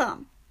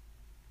sitcom.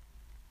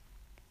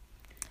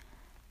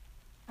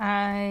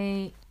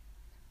 I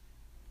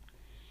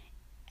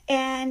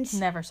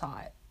never saw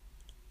it.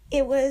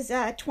 It was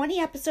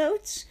 20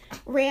 episodes,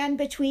 ran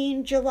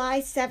between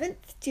July 7th,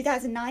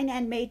 2009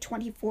 and May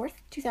 24th,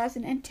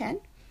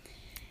 2010.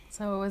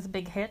 So it was a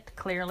big hit,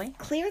 clearly.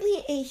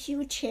 Clearly a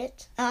huge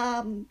hit.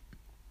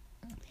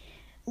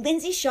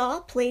 Lindsay Shaw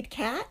played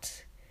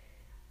Kat.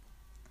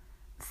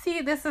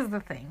 See, this is the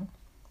thing.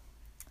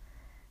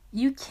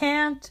 You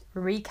can't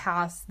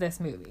recast this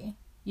movie.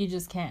 You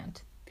just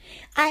can't.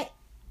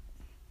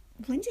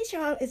 Lindsay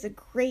Shaw is a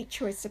great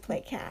choice to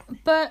play Kat.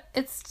 But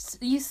it's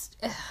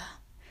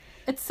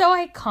so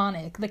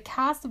iconic. The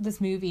cast of this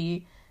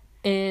movie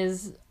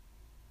is,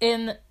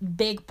 in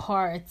big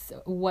parts,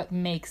 what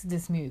makes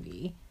this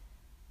movie.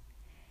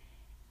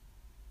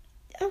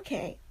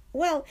 Okay.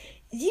 Well,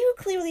 you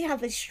clearly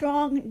have a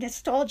strong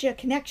nostalgia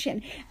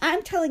connection.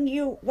 I'm telling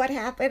you what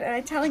happened, and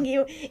I'm telling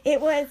you it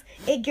was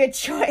a good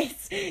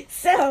choice.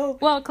 So...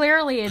 Well,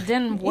 clearly it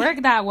didn't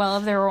work that well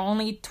if there were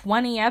only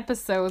 20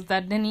 episodes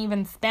that didn't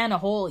even span a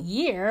whole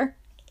year.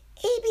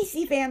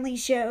 ABC Family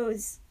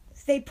shows,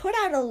 they put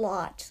out a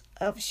lot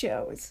of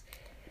shows.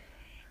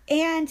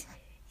 And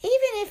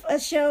even if a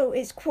show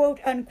is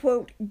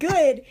quote-unquote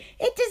good,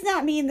 it does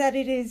not mean that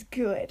it is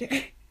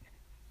good.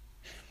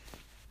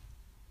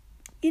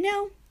 You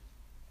know?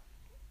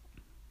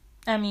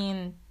 I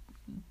mean,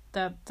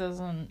 that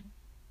doesn't...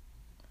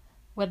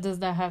 What does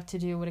that have to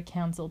do with a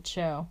canceled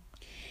show?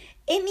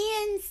 It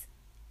means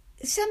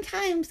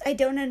sometimes I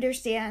don't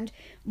understand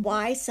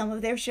why some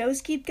of their shows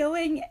keep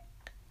going,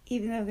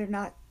 even though they're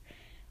not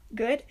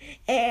good,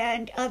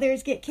 and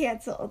others get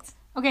canceled.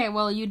 Okay,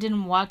 well, you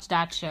didn't watch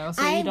that show,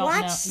 so you don't know.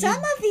 I watched some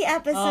of the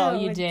episodes. Oh,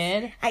 you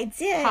did? I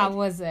did. How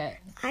was it?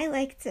 I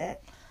liked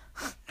it.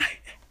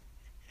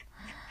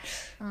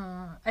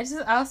 I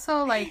just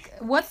also like,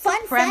 what's Fun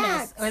the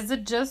premise? facts. Is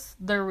it just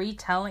the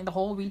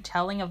whole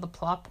retelling of the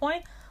plot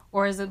point,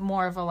 or is it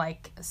more of a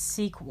like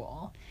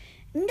sequel?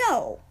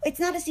 No, it's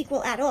not a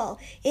sequel at all.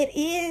 It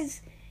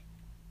is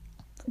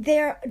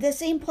the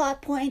same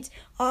plot points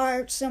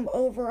are some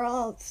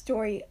overall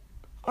story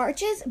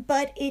arches,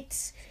 but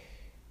it's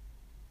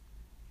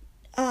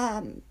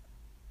a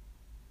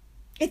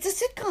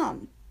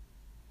sitcom.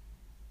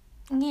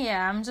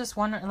 Yeah, I'm just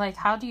wondering, like,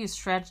 how do you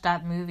stretch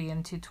that movie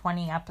into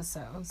 20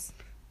 episodes?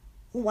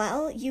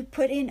 Well, you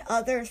put in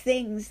other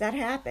things that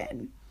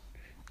happen.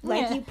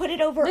 Like, Yeah. you put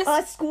it over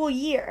a school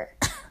year.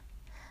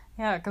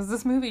 Yeah, because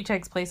this movie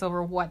takes place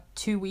over,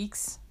 2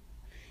 weeks?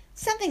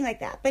 Something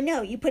like that. But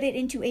no, you put it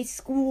into a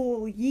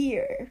school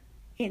year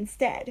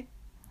instead.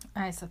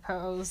 I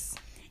suppose.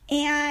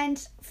 And,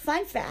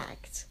 fun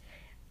fact,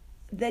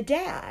 the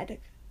dad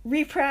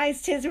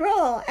reprised his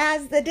role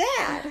as the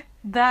dad.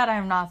 That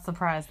I'm not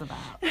surprised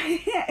about.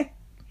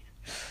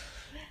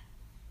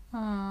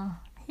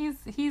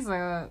 He's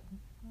a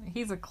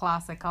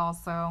classic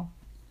also.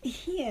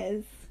 He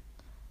is.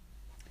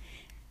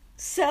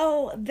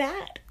 So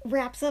that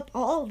wraps up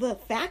all the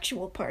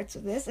factual parts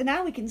of this, and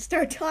now we can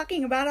start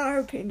talking about our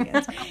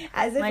opinions,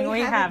 as if Like we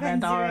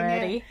haven't been doing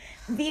already.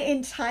 it the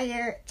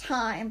entire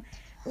time.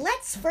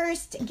 Let's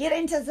first get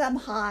into some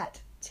hot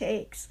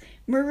takes.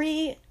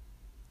 Marie,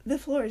 the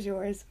floor is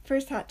yours.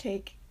 First hot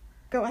take.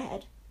 Go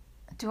ahead.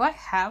 Do I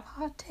have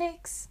hot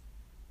takes?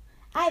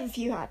 I have a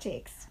few hot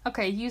takes.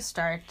 Okay, you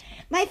start.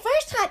 My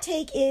first hot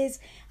take is,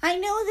 I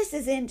know this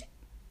isn't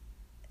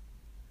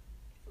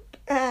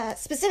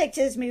specific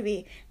to this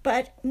movie,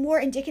 but more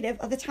indicative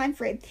of the time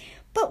frame.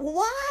 But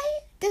why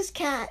does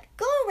Kat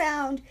go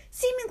around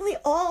seemingly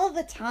all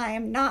the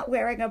time not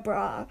wearing a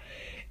bra?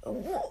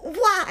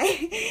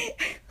 Why?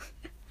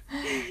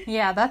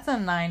 Yeah, that's a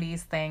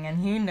 90s thing,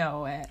 and you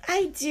know it.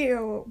 I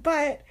do,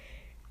 but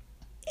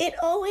it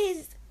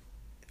always...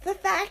 The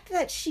fact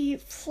that she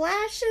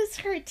flashes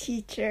her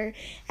teacher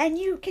and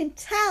you can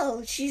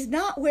tell she's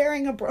not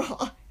wearing a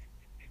bra.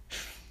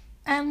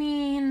 I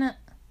mean...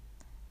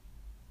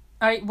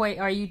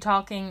 Are you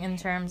talking in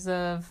terms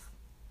of...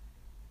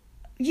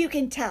 You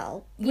can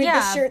tell with Yeah.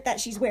 the shirt that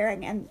she's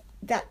wearing and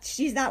that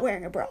she's not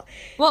wearing a bra.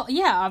 Well,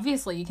 yeah,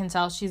 obviously you can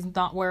tell she's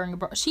not wearing a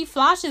bra. She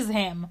flashes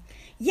him.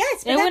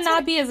 Yes, but It would that's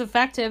not be as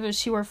effective if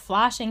she were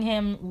flashing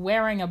him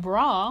wearing a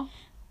bra.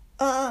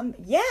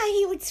 Yeah,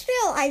 he would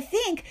still, I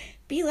think,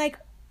 be like,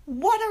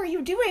 what are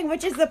you doing?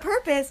 Which is the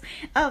purpose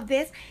of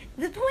this.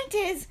 The point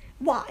is,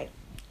 why?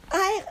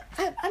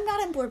 I'm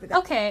not on board with that.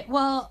 Okay,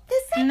 well, The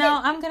second-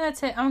 no, I'm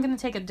gonna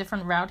take a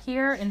different route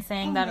here in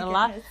saying Oh that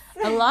my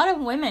a lot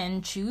of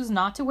women choose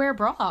not to wear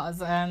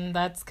bras, and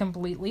that's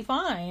completely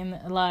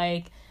fine.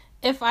 Like,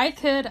 if I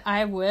could,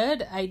 I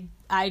would.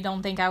 I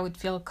don't think I would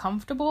feel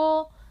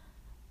comfortable,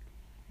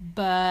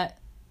 but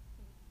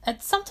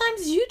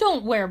sometimes you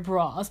don't wear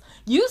bras.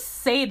 You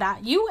say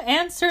that. You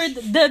answered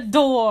the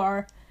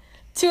door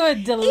to a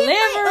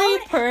delivery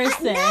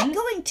person. I'm not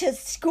going to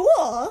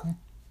school.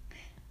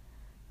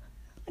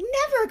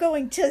 Never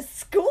going to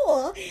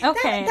school.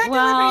 Okay, that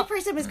well- delivery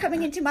person was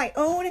coming into my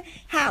own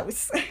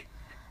house.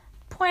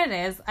 Point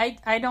is,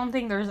 I don't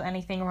think there's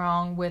anything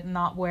wrong with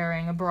not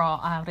wearing a bra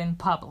out in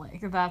public.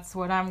 That's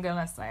what I'm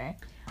gonna say.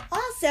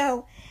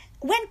 Also,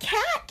 when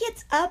Kat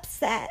gets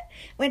upset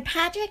when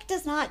Patrick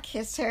does not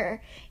kiss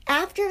her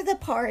after the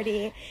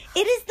party, it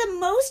is the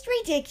most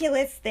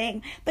ridiculous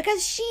thing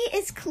because she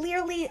is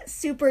clearly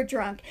super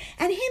drunk.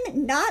 And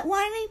him not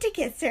wanting to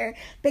kiss her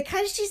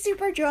because she's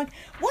super drunk,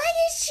 why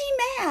is she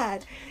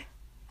mad?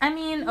 I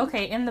mean,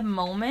 okay, in the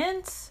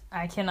moment,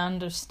 I can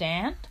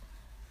understand.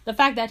 The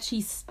fact that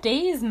she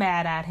stays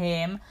mad at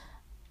him,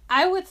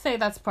 I would say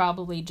that's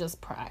probably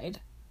just pride.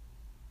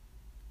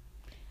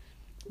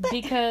 But-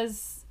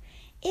 Because...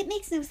 It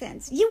makes no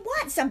sense. You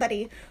want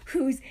somebody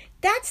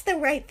that's the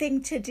right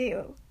thing to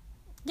do.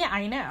 Yeah,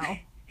 I know.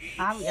 He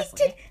Obviously.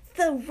 did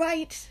the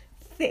right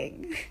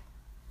thing.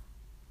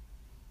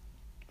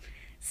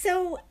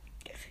 So,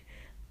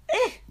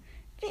 I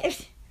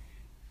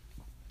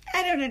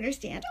I don't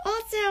understand.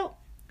 Also,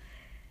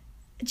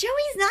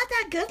 Joey's not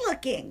that good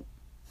looking.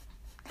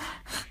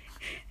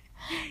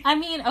 I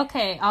mean,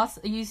 okay,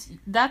 also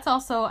that's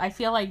also, I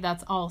feel like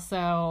that's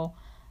also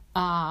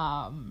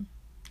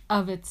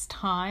of its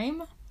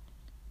time,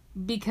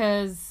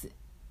 because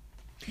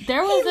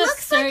there was he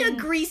looks certain... like a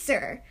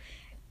greaser.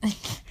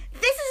 This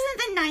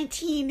isn't the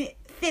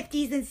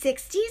 1950s and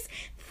 60s.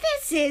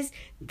 This is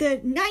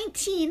the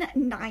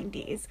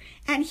 1990s,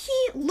 and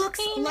he looks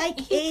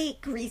like a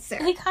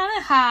greaser. He kind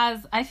of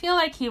has... I feel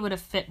like he would have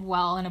fit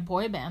well in a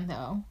boy band,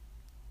 though.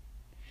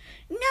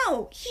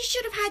 No, he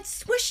should have had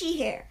swishy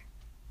hair.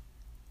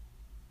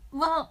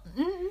 Well,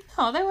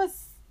 no, there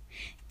was...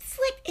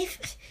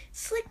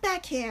 Slick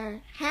back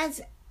hair has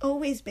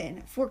always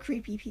been for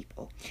creepy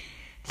people.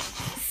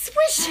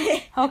 Swish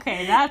it.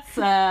 Okay, that's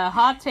a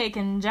hot take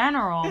in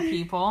general,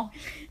 people.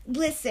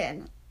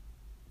 Listen,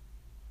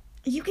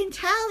 you can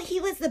tell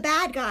he was the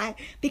bad guy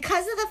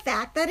because of the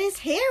fact that his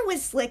hair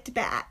was slicked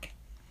back.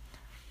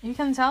 You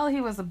can tell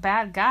he was a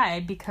bad guy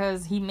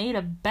because he made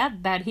a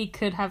bet that he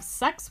could have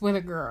sex with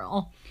a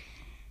girl.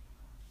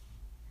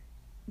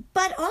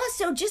 But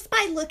also, just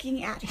by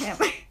looking at him.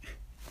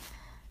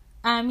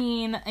 I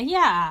mean,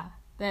 yeah,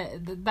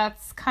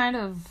 that's kind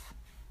of,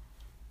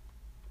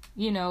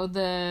 you know,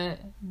 the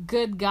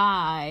good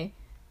guy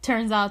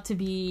turns out to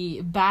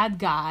be bad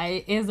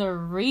guy is a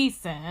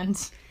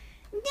recent...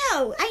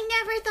 No, I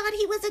never thought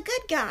he was a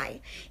good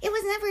guy. It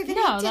was never even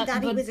hinted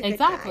that he was a good guy.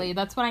 Exactly,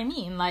 that's what I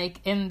mean.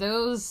 Like, in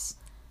those...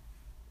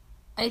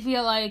 I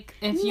feel like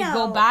if you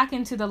go back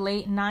into the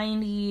late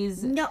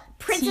 90s... No,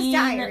 Princess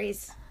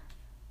Diaries.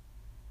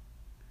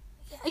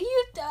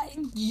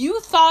 You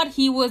thought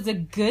he was a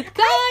good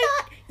guy?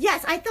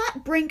 I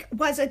thought Brink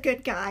was a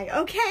good guy,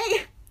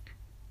 okay?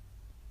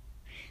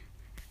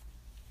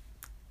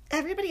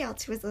 Everybody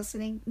else who is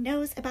listening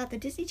knows about the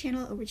Disney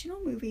Channel original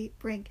movie,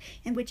 Brink,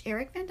 in which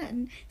Eric Van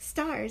Detten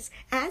stars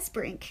as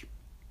Brink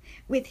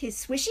with his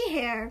swishy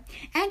hair.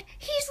 And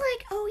he's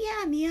like, oh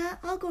yeah, Mia,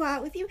 I'll go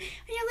out with you.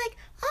 And you're like,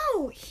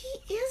 oh,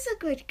 he is a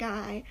good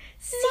guy.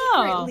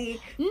 Secretly.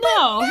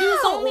 No, he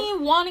was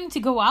only wanting to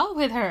go out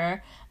with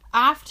her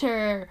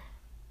after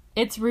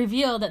it's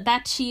revealed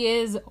that she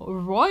is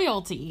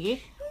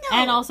royalty. No.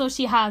 And also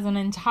she has an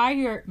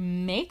entire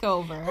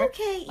makeover.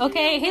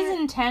 Okay, his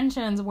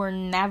intentions were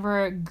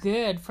never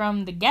good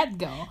from the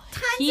get-go.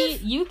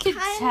 You could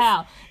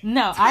tell.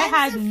 No, I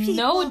had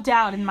no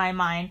doubt in my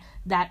mind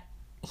that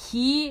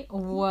he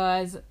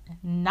was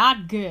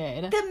not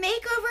good. The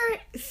makeover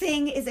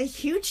thing is a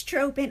huge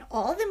trope in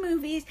all the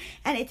movies,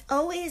 and it's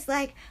always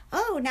like,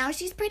 oh, now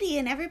she's pretty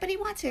and everybody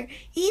wants her.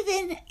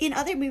 Even in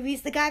other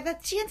movies, the guy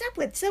that she ends up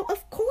with. So,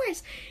 of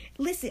course,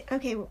 listen,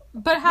 okay.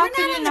 But how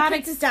can you not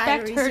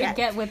expect her to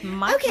get with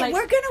Mike? Okay,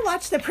 we're going to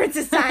watch The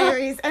Princess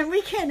Diaries, and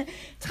we can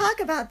talk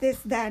about this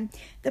then.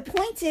 The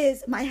point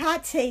is, my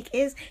hot take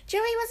is,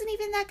 Joey wasn't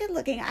even that good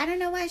looking. I don't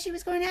know why she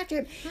was going after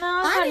him. No,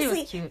 I thought he was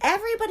honestly, cute.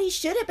 Everybody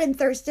should have been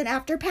thirsting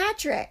after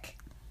Patrick.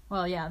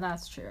 Well, yeah,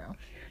 that's true.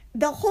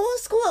 The whole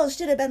school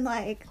should have been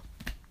like,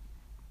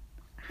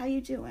 how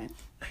you doing?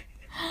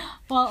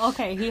 Well,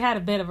 okay, he had a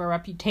bit of a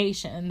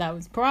reputation that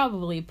was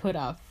probably put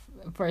up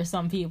for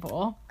some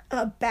people.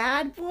 A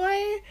bad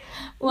boy?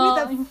 With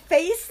a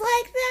face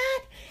like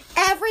that?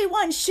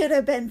 Everyone should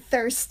have been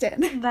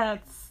thirsting.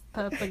 That's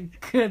a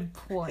good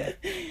point.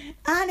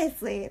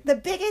 Honestly, the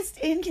biggest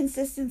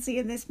inconsistency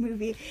in this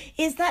movie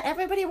is that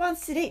everybody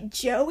wants to date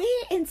Joey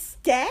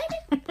instead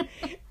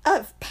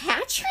of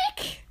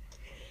Patrick?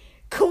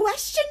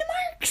 Question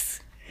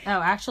marks?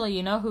 Oh, actually,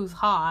 you know who's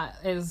hot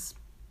is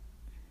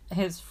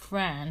his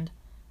friend.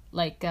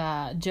 Like,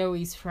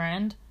 Joey's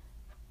friend.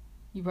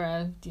 I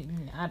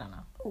don't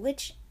know.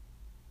 Which?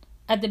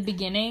 At the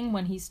beginning,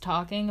 when he's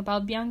talking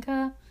about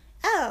Bianca.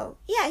 Oh,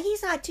 yeah,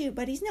 he's hot too,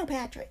 but he's no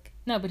Patrick.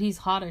 No, but he's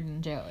hotter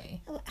than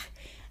Joey.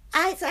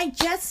 As I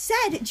just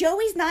said,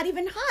 Joey's not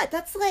even hot.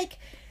 That's like,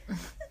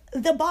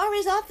 the bar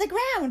is off the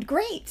ground.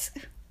 Great.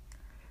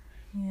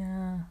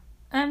 Yeah.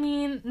 I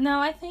mean, no,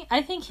 I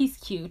think he's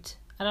cute.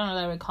 I don't know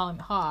that I would call him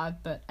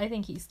hot, but I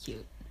think he's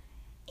cute.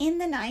 In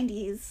the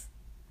 90s,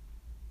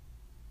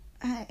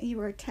 you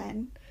were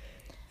 10.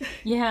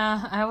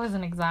 Yeah, I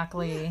wasn't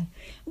exactly...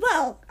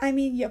 Well, I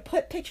mean, you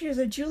put pictures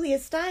of Julia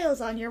Stiles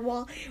on your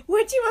wall.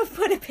 Would you have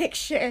put a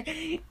picture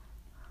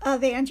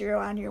of Andrew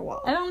on your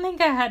wall? I don't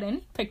think I had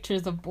any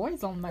pictures of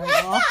boys on my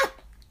wall.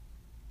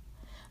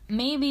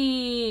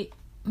 Maybe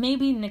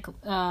Nick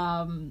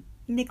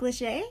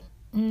Lachey?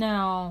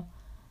 No.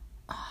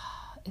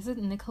 Is it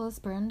Nicholas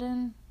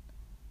Brandon?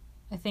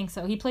 I think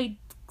so. He played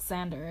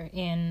Xander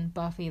in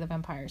Buffy the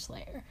Vampire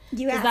Slayer.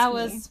 You asked that me.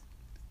 Was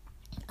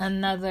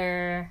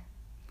another...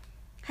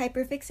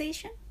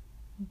 Hyperfixation?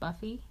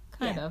 Buffy?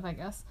 Kind of, I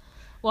guess.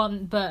 Well,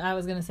 but I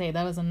was going to say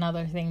that was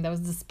another thing that was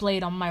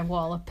displayed on my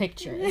wall of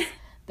pictures.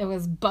 There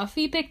was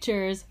Buffy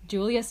pictures,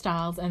 Julia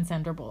Stiles, and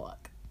Sandra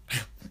Bullock.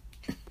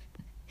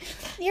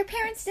 Your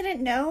parents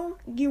didn't know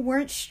you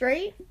weren't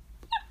straight?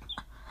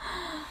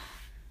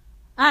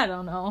 I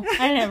don't know.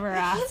 I never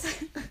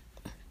asked.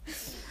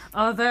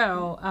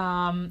 Although,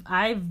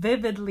 I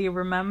vividly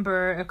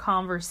remember a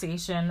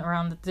conversation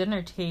around the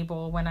dinner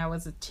table when I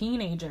was a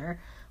teenager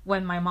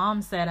when my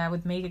mom said I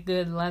would make a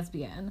good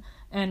lesbian.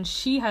 And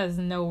she has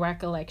no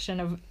recollection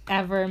of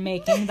ever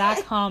making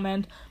that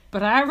comment,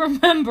 but I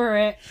remember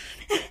it.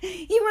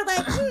 You were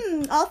like,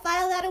 I'll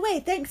file that away.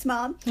 Thanks,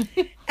 Mom.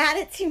 Add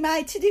it to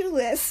my to-do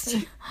list.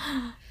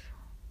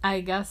 I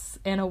guess,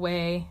 in a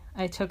way,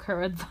 I took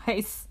her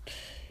advice.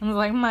 I was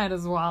like, might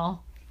as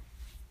well.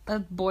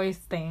 That boys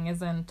thing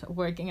isn't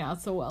working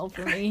out so well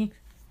for me.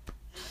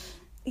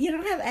 You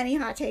don't have any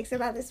hot takes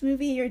about this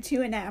movie? You're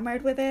too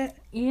enamored with it?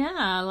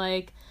 Yeah,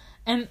 like...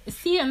 And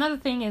see, another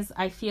thing is,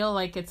 I feel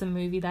like it's a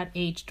movie that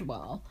aged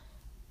well.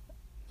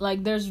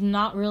 Like, there's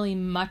not really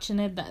much in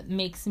it that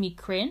makes me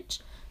cringe,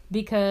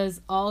 because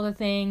all the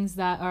things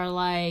that are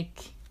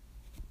like...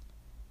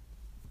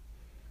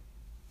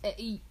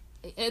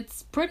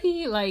 It's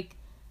pretty, like...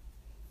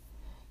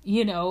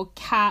 You know,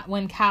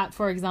 when Kat,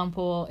 for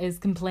example, is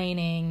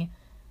complaining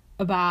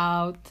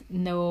about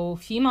no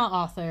female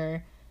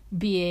author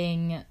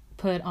being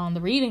put on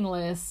the reading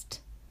list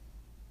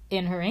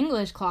in her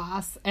English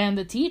class, and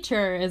the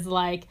teacher is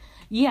like,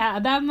 yeah,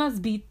 that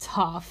must be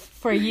tough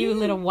for you,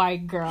 little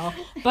white girl,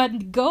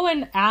 but go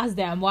and ask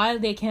them why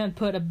they can't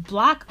put a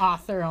black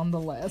author on the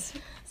list.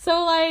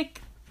 So,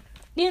 like,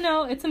 you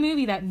know, it's a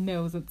movie that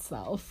knows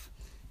itself.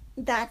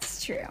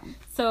 That's true.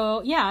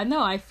 So, yeah,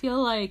 no, I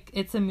feel like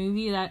it's a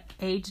movie that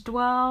aged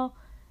well,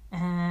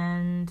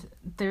 and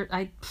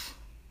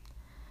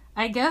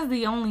I guess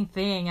the only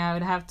thing I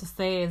would have to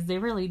say is they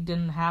really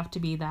didn't have to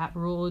be that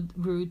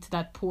rude to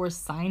that poor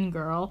sign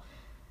girl.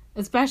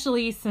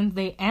 Especially since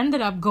they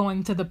ended up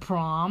going to the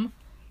prom.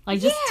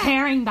 Like, just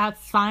tearing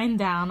that sign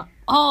down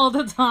all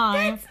the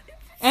time.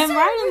 And so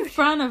right in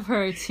front of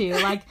her, too.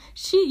 Like,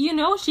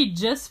 she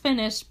just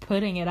finished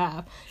putting it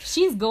up.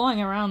 She's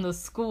going around the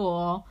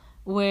school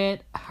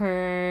with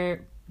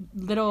her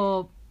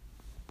little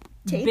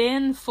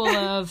bin full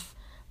of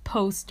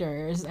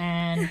posters,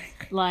 and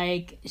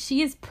like,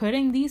 she is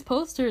putting these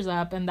posters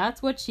up, and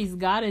that's what she's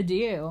got to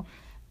do.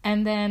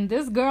 And then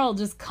this girl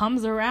just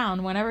comes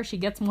around whenever she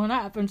gets one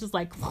up and just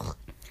like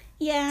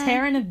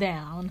tearing it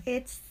down.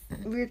 It's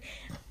weird.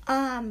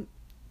 Fine,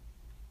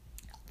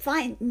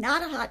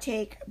 not a hot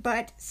take,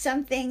 but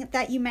something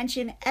that you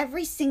mention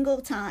every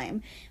single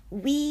time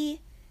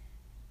we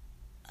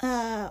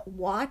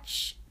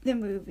watch the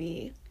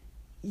movie.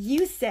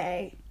 You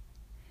say,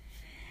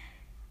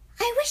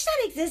 I wish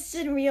that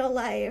existed in real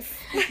life.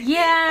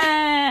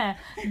 Yeah,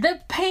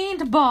 the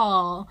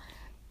paintball.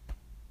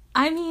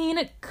 I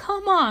mean,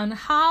 come on,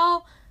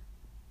 how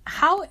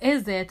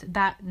is it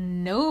that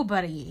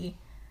nobody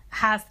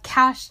has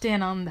cashed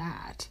in on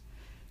that?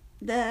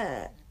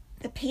 The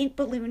paint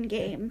balloon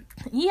game.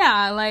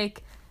 Yeah,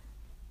 like,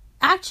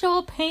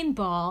 actual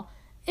paintball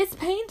is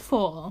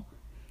painful.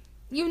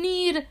 You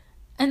need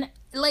not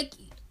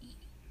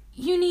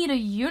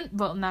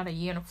a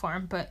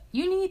uniform, but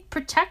you need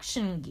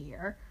protection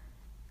gear.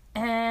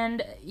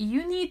 And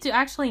you need to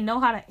actually know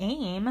how to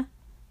aim.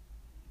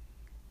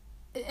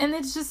 And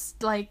it's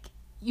just, like,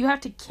 you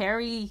have to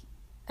carry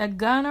a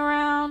gun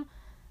around,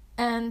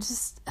 and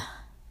just...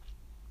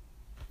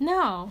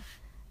 No.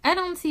 I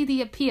don't see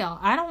the appeal.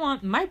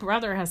 My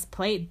brother has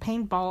played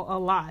paintball a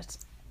lot.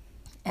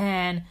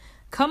 And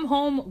come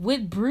home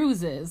with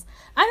bruises.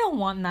 I don't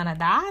want none of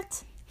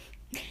that.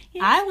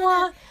 I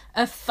want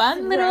a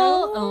fun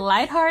little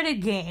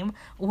lighthearted game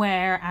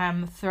where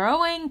I'm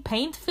throwing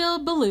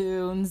paint-filled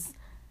balloons,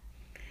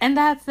 and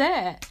that's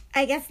it.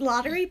 I guess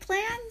lottery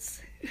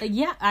plans?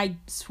 Yeah, I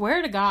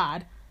swear to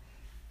God.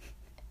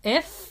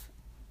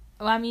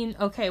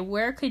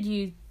 Where could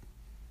you...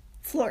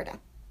 Florida.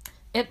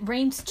 It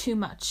rains too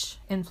much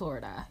in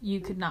Florida.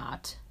 You could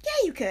not.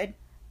 Yeah, you could.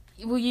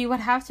 Well, you would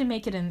have to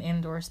make it an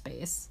indoor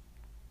space.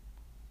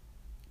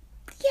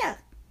 Yeah.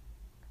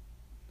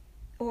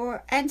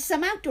 And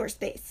some outdoor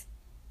space.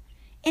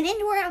 An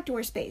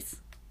indoor-outdoor space.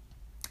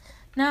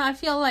 No, I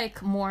feel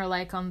like more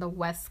like on the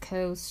West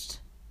Coast.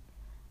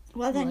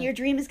 Well, then your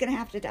dream is going to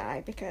have to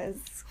die,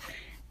 because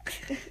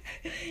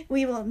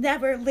we will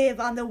never live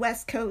on the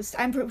West Coast.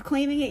 I'm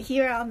proclaiming it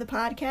here on the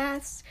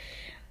podcast.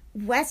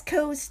 West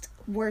Coast,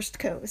 worst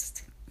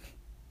coast.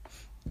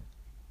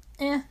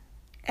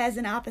 As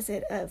an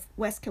opposite of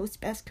West Coast,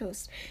 best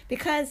coast.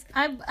 Because...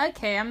 I'm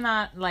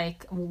not,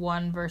 like,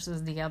 one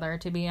versus the other,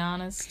 to be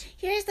honest.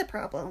 Here's the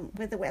problem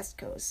with the West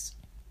Coast.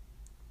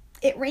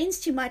 It rains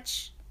too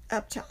much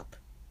up top.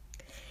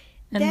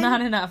 And then,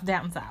 not enough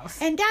down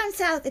south. And down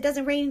south, it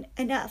doesn't rain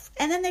enough.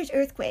 And then there's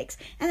earthquakes.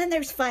 And then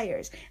there's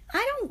fires.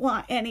 I don't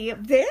want any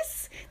of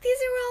this. These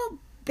are all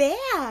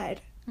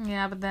bad.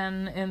 Yeah, but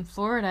then in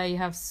Florida, you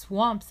have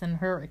swamps and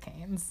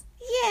hurricanes.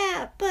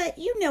 Yeah, but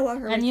you know a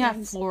hurricane. And you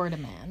have Florida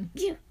Man.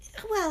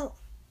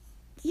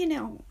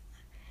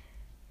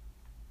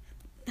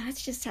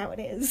 That's just how it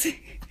is.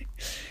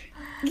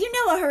 You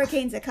know a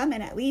hurricane's a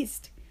coming, at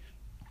least.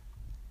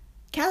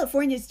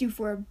 California's due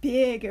for a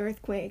big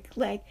earthquake.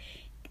 Like,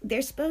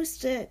 they're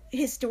supposed to,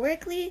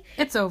 historically,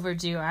 It's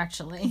overdue,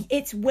 actually.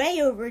 it's way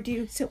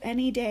overdue, so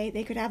any day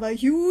they could have a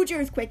huge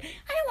earthquake.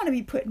 I don't want to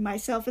be putting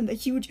myself in the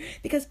huge,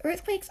 because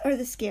earthquakes are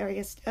the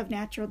scariest of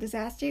natural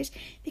disasters,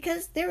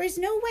 because there is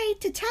no way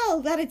to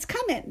tell that it's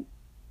coming.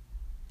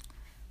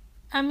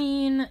 I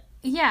mean,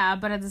 yeah,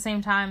 but at the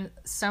same time,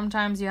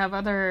 sometimes you have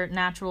other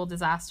natural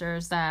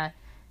disasters that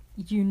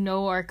you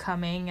know are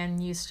coming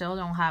and you still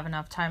don't have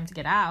enough time to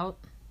get out.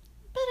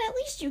 But at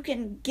least you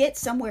can get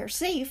somewhere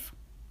safe.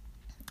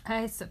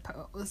 I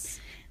suppose.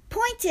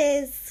 Point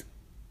is,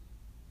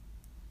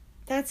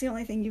 that's the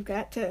only thing you've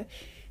got to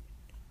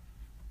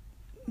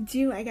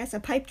do, I guess, a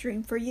pipe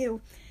dream for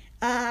you.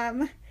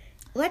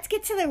 Let's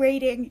get to the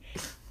rating.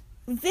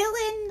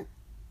 Villain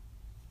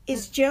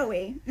is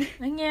Joey.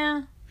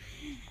 Yeah.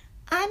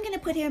 I'm going to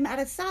put him at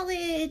a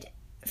solid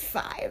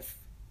 5.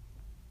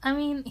 I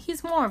mean,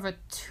 he's more of a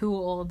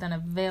tool than a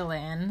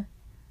villain.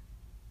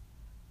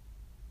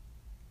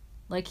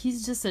 Like,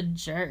 he's just a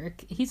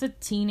jerk. He's a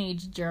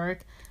teenage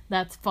jerk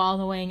that's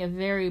following a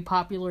very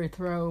popular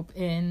trope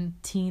in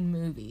teen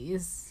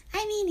movies.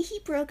 I mean, he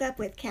broke up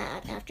with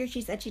Kat after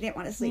she said she didn't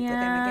want to sleep with him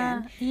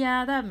again.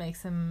 Yeah, that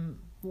makes him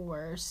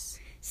worse.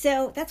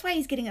 So that's why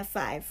he's getting a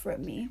 5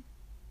 from me.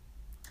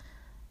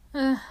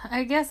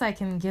 I guess I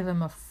can give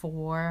him a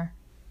 4.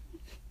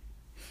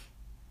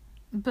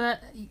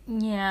 But,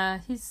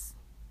 yeah, he's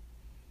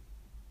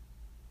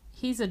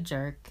a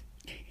jerk.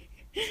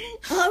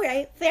 All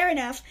right, fair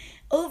enough.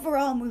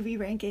 Overall movie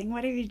ranking,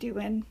 what are you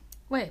doing?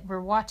 Wait,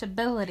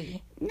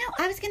 rewatchability. No,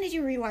 I was going to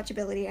do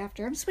rewatchability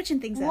after. I'm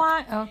switching things up.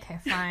 What? Okay,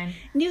 fine.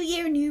 New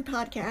year, new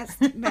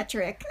podcast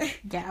metric.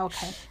 Yeah,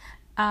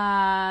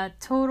 okay.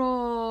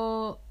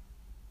 Total,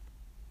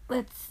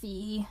 let's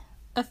see,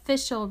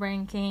 official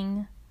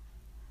ranking.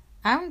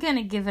 I'm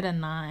gonna give it a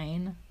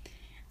 9.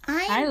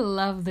 I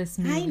love this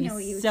movie I know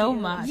you so do.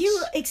 much.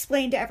 You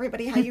explained to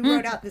everybody how you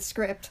wrote out the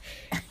script.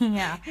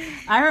 Yeah.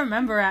 I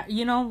remember,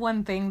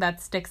 one thing that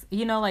sticks,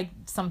 like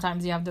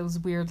sometimes you have those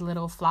weird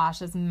little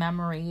flashes,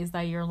 memories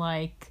that you're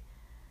like,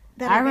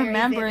 That I are very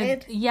remember,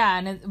 vivid.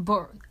 yeah,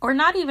 or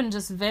not even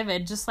just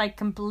vivid, just like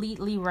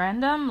completely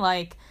random,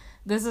 like,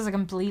 this is a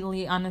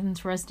completely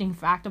uninteresting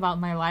fact about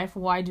my life.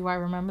 Why do I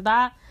remember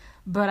that?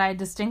 But I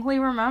distinctly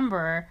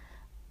remember,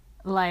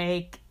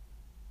 like,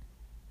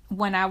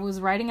 when I was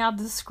writing out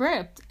the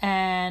script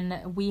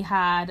and we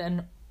had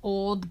an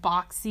old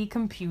boxy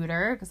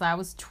computer, because I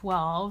was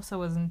 12, so it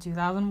was in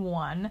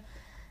 2001,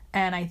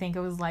 and I think it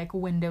was like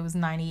Windows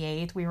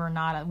 98. We were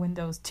not at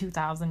Windows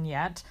 2000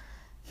 yet.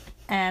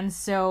 And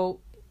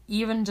so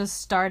even just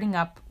starting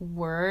up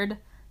Word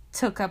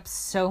took up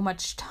so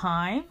much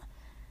time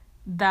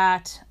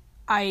that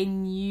I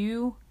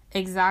knew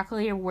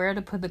exactly where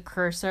to put the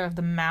cursor of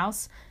the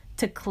mouse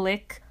to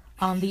click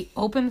on the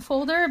open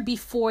folder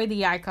before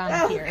the icon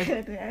appeared. Oh,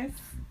 goodness.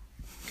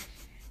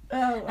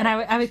 Oh. And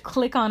I would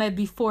click on it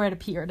before it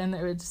appeared, and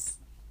it would just,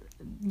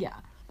 yeah.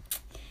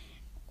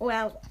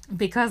 Well,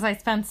 Because I would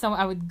spend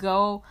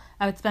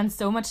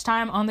so much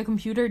time on the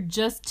computer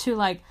just to,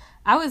 like,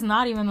 I was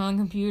not even on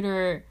the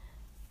computer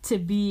to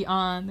be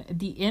on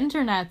the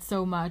internet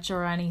so much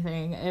or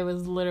anything. It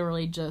was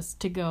literally just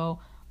to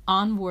go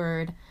on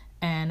Word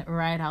and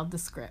write out the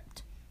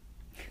script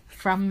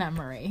from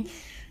memory.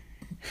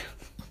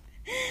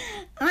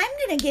 I'm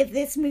going to give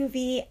this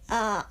movie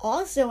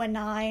also a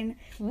 9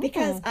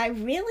 because Ooh. I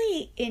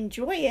really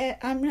enjoy it.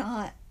 I'm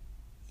not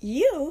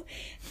you,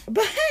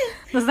 but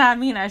Does that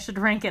mean I should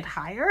rank it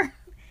higher?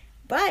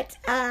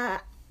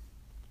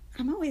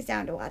 I'm always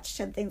down to watch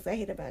 10 Things I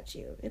Hate About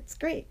You. It's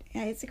great.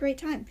 Yeah, it's a great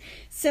time.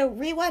 So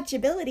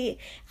rewatchability,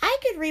 I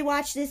could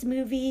rewatch this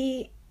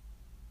movie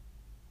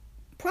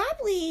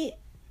probably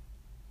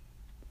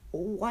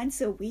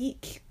once a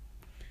week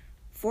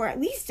for at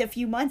least a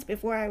few months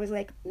before I was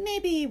like,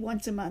 maybe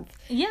once a month.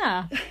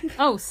 Yeah.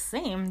 Oh,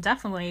 same,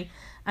 definitely.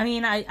 I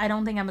mean, I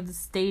don't think I'm at the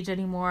stage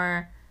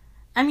anymore.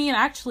 I mean,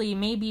 actually,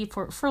 maybe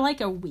for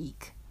like a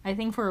week. I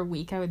think for a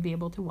week I would be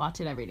able to watch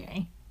it every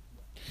day.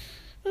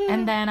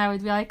 And then I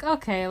would be like,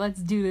 okay, let's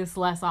do this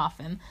less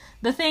often.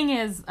 The thing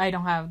is, I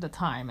don't have the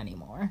time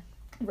anymore.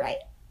 Right.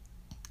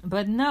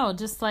 But no,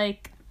 just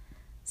like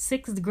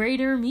 6th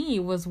grader me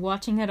was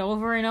watching it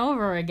over and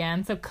over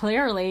again. So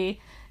clearly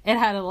it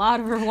had a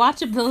lot of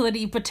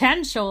rewatchability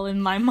potential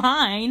in my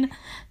mind.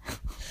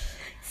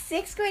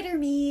 6th grader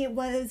me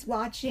was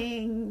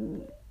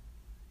watching...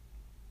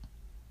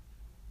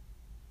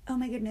 Oh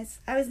my goodness.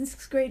 I was in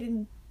 6th grade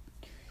in...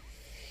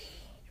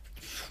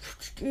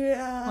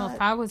 Well,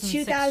 if I was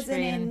in 6th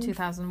grade in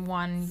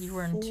 2001, you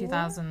were in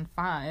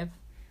 2005.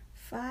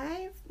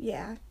 5?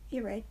 Yeah,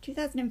 you're right.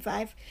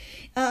 2005.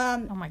 Oh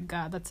my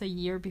god, that's a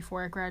year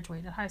before I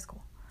graduated high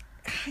school.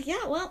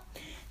 Yeah, well,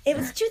 it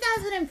was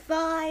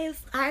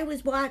 2005. I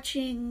was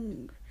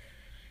watching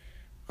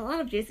a lot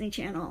of Disney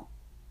Channel.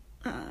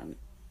 There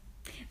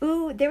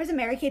was a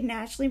Mary Kate and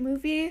Ashley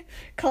movie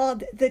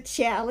called The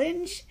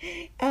Challenge.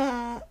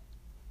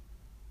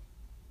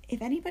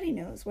 If anybody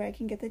knows where I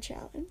can get The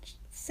Challenge,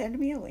 send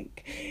me a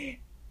link.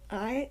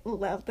 I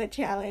love The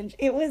Challenge.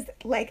 It was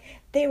like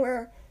they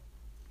were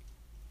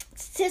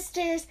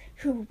sisters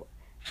who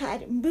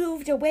had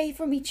moved away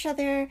from each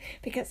other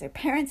because their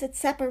parents had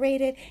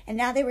separated, and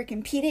now they were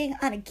competing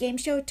on a game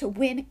show to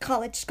win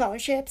college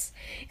scholarships,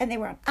 and they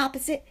were on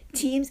opposite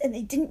teams, and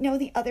they didn't know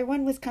the other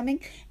one was coming,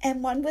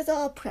 and one was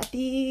all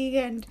preppy,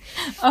 and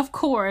Of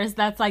course,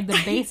 that's like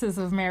the basis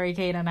of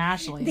Mary-Kate and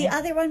Ashley. the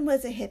other one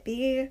was a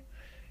hippie.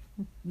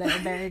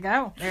 There you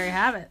go. There you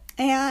have it.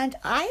 And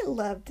I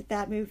loved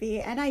that movie,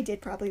 and I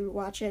did probably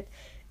rewatch it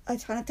a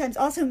ton of times.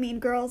 Also, Mean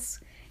Girls,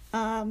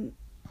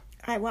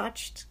 I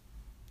watched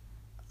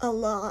a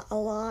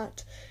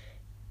lot.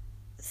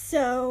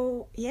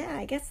 So, yeah,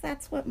 I guess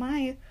that's what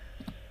my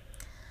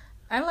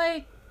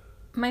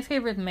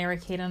favorite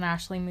Mary-Kate and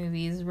Ashley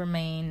movies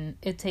remain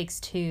It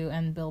Takes Two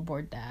and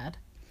Billboard Dad.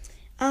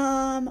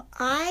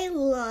 I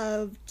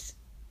loved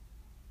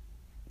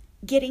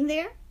Getting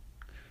There.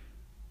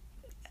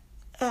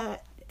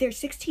 Their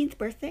 16th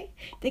birthday,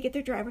 they get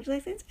their driver's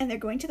license, and they're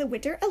going to the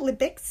Winter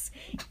Olympics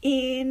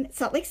in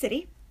Salt Lake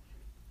City.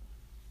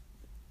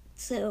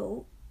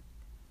 So,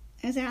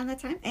 it was around that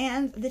time.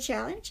 And The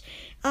Challenge.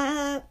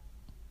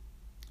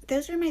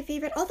 Those were my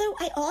favorite. Although,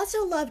 I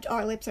also loved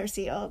Our Lips Are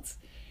Sealed.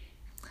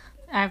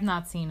 I have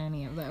not seen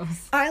any of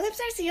those. Our Lips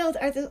Are Sealed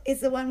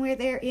is the one where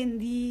they're in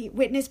the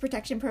witness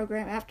protection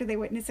program after they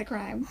witness a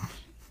crime.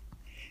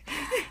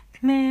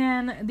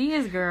 Man,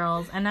 these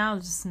girls are now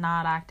just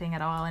not acting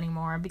at all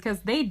anymore because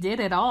they did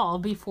it all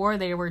before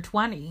they were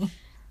 20.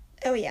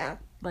 Oh, yeah.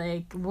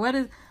 Like, what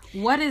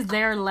is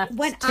there left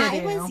when to do? I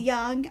was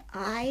young,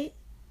 I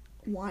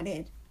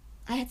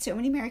had so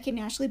many American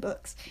Ashley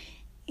books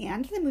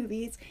and the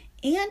movies,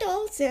 and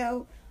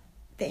also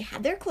they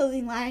had their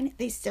clothing line.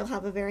 They still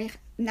have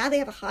now they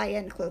have a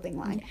high-end clothing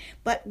line. Yeah.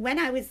 But when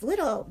I was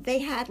little, they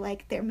had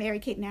like their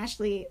Mary-Kate and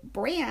Ashley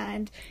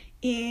brand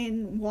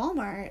in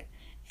Walmart.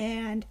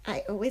 And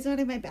I always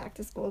wanted my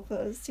back-to-school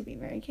clothes to be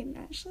Mary-Kate and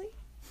Ashley.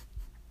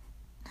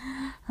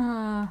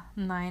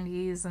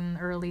 90s and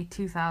early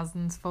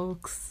 2000s,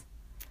 folks.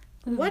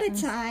 What a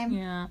time.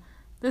 Yeah.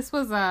 This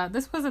was a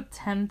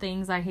 10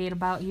 Things I Hate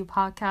About You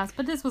podcast,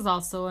 but this was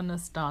also a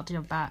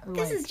nostalgia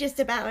This is just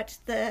about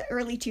the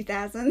early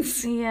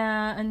 2000s.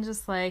 Yeah, and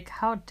just like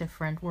how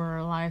different were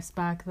our lives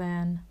back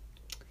then.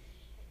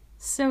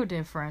 So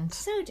different.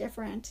 So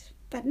different.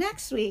 But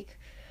next week,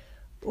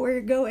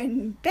 we're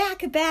going back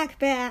to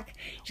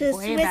the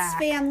Swiss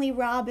Family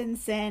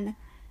Robinson.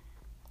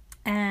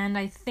 And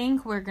I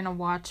think we're going to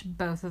watch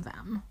both of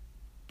them.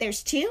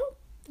 There's two?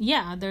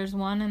 Yeah, there was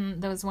one in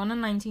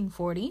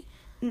 1940.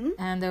 Mm-hmm.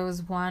 And there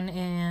was one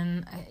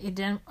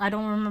I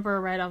don't remember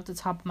right off the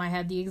top of my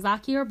head the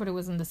exact year, but it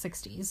was in the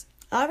 60s.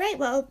 All right,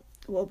 well,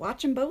 we'll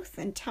watch them both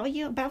and tell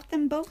you about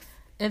them both.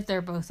 If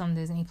they're both on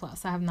Disney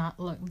Plus. I have not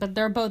looked, but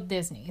they're both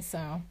Disney,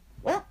 so.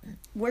 Well,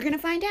 we're going to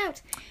find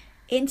out.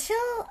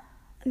 Until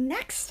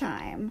next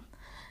time.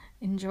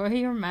 Enjoy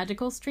your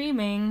magical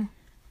streaming.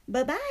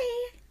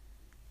 Bye-bye.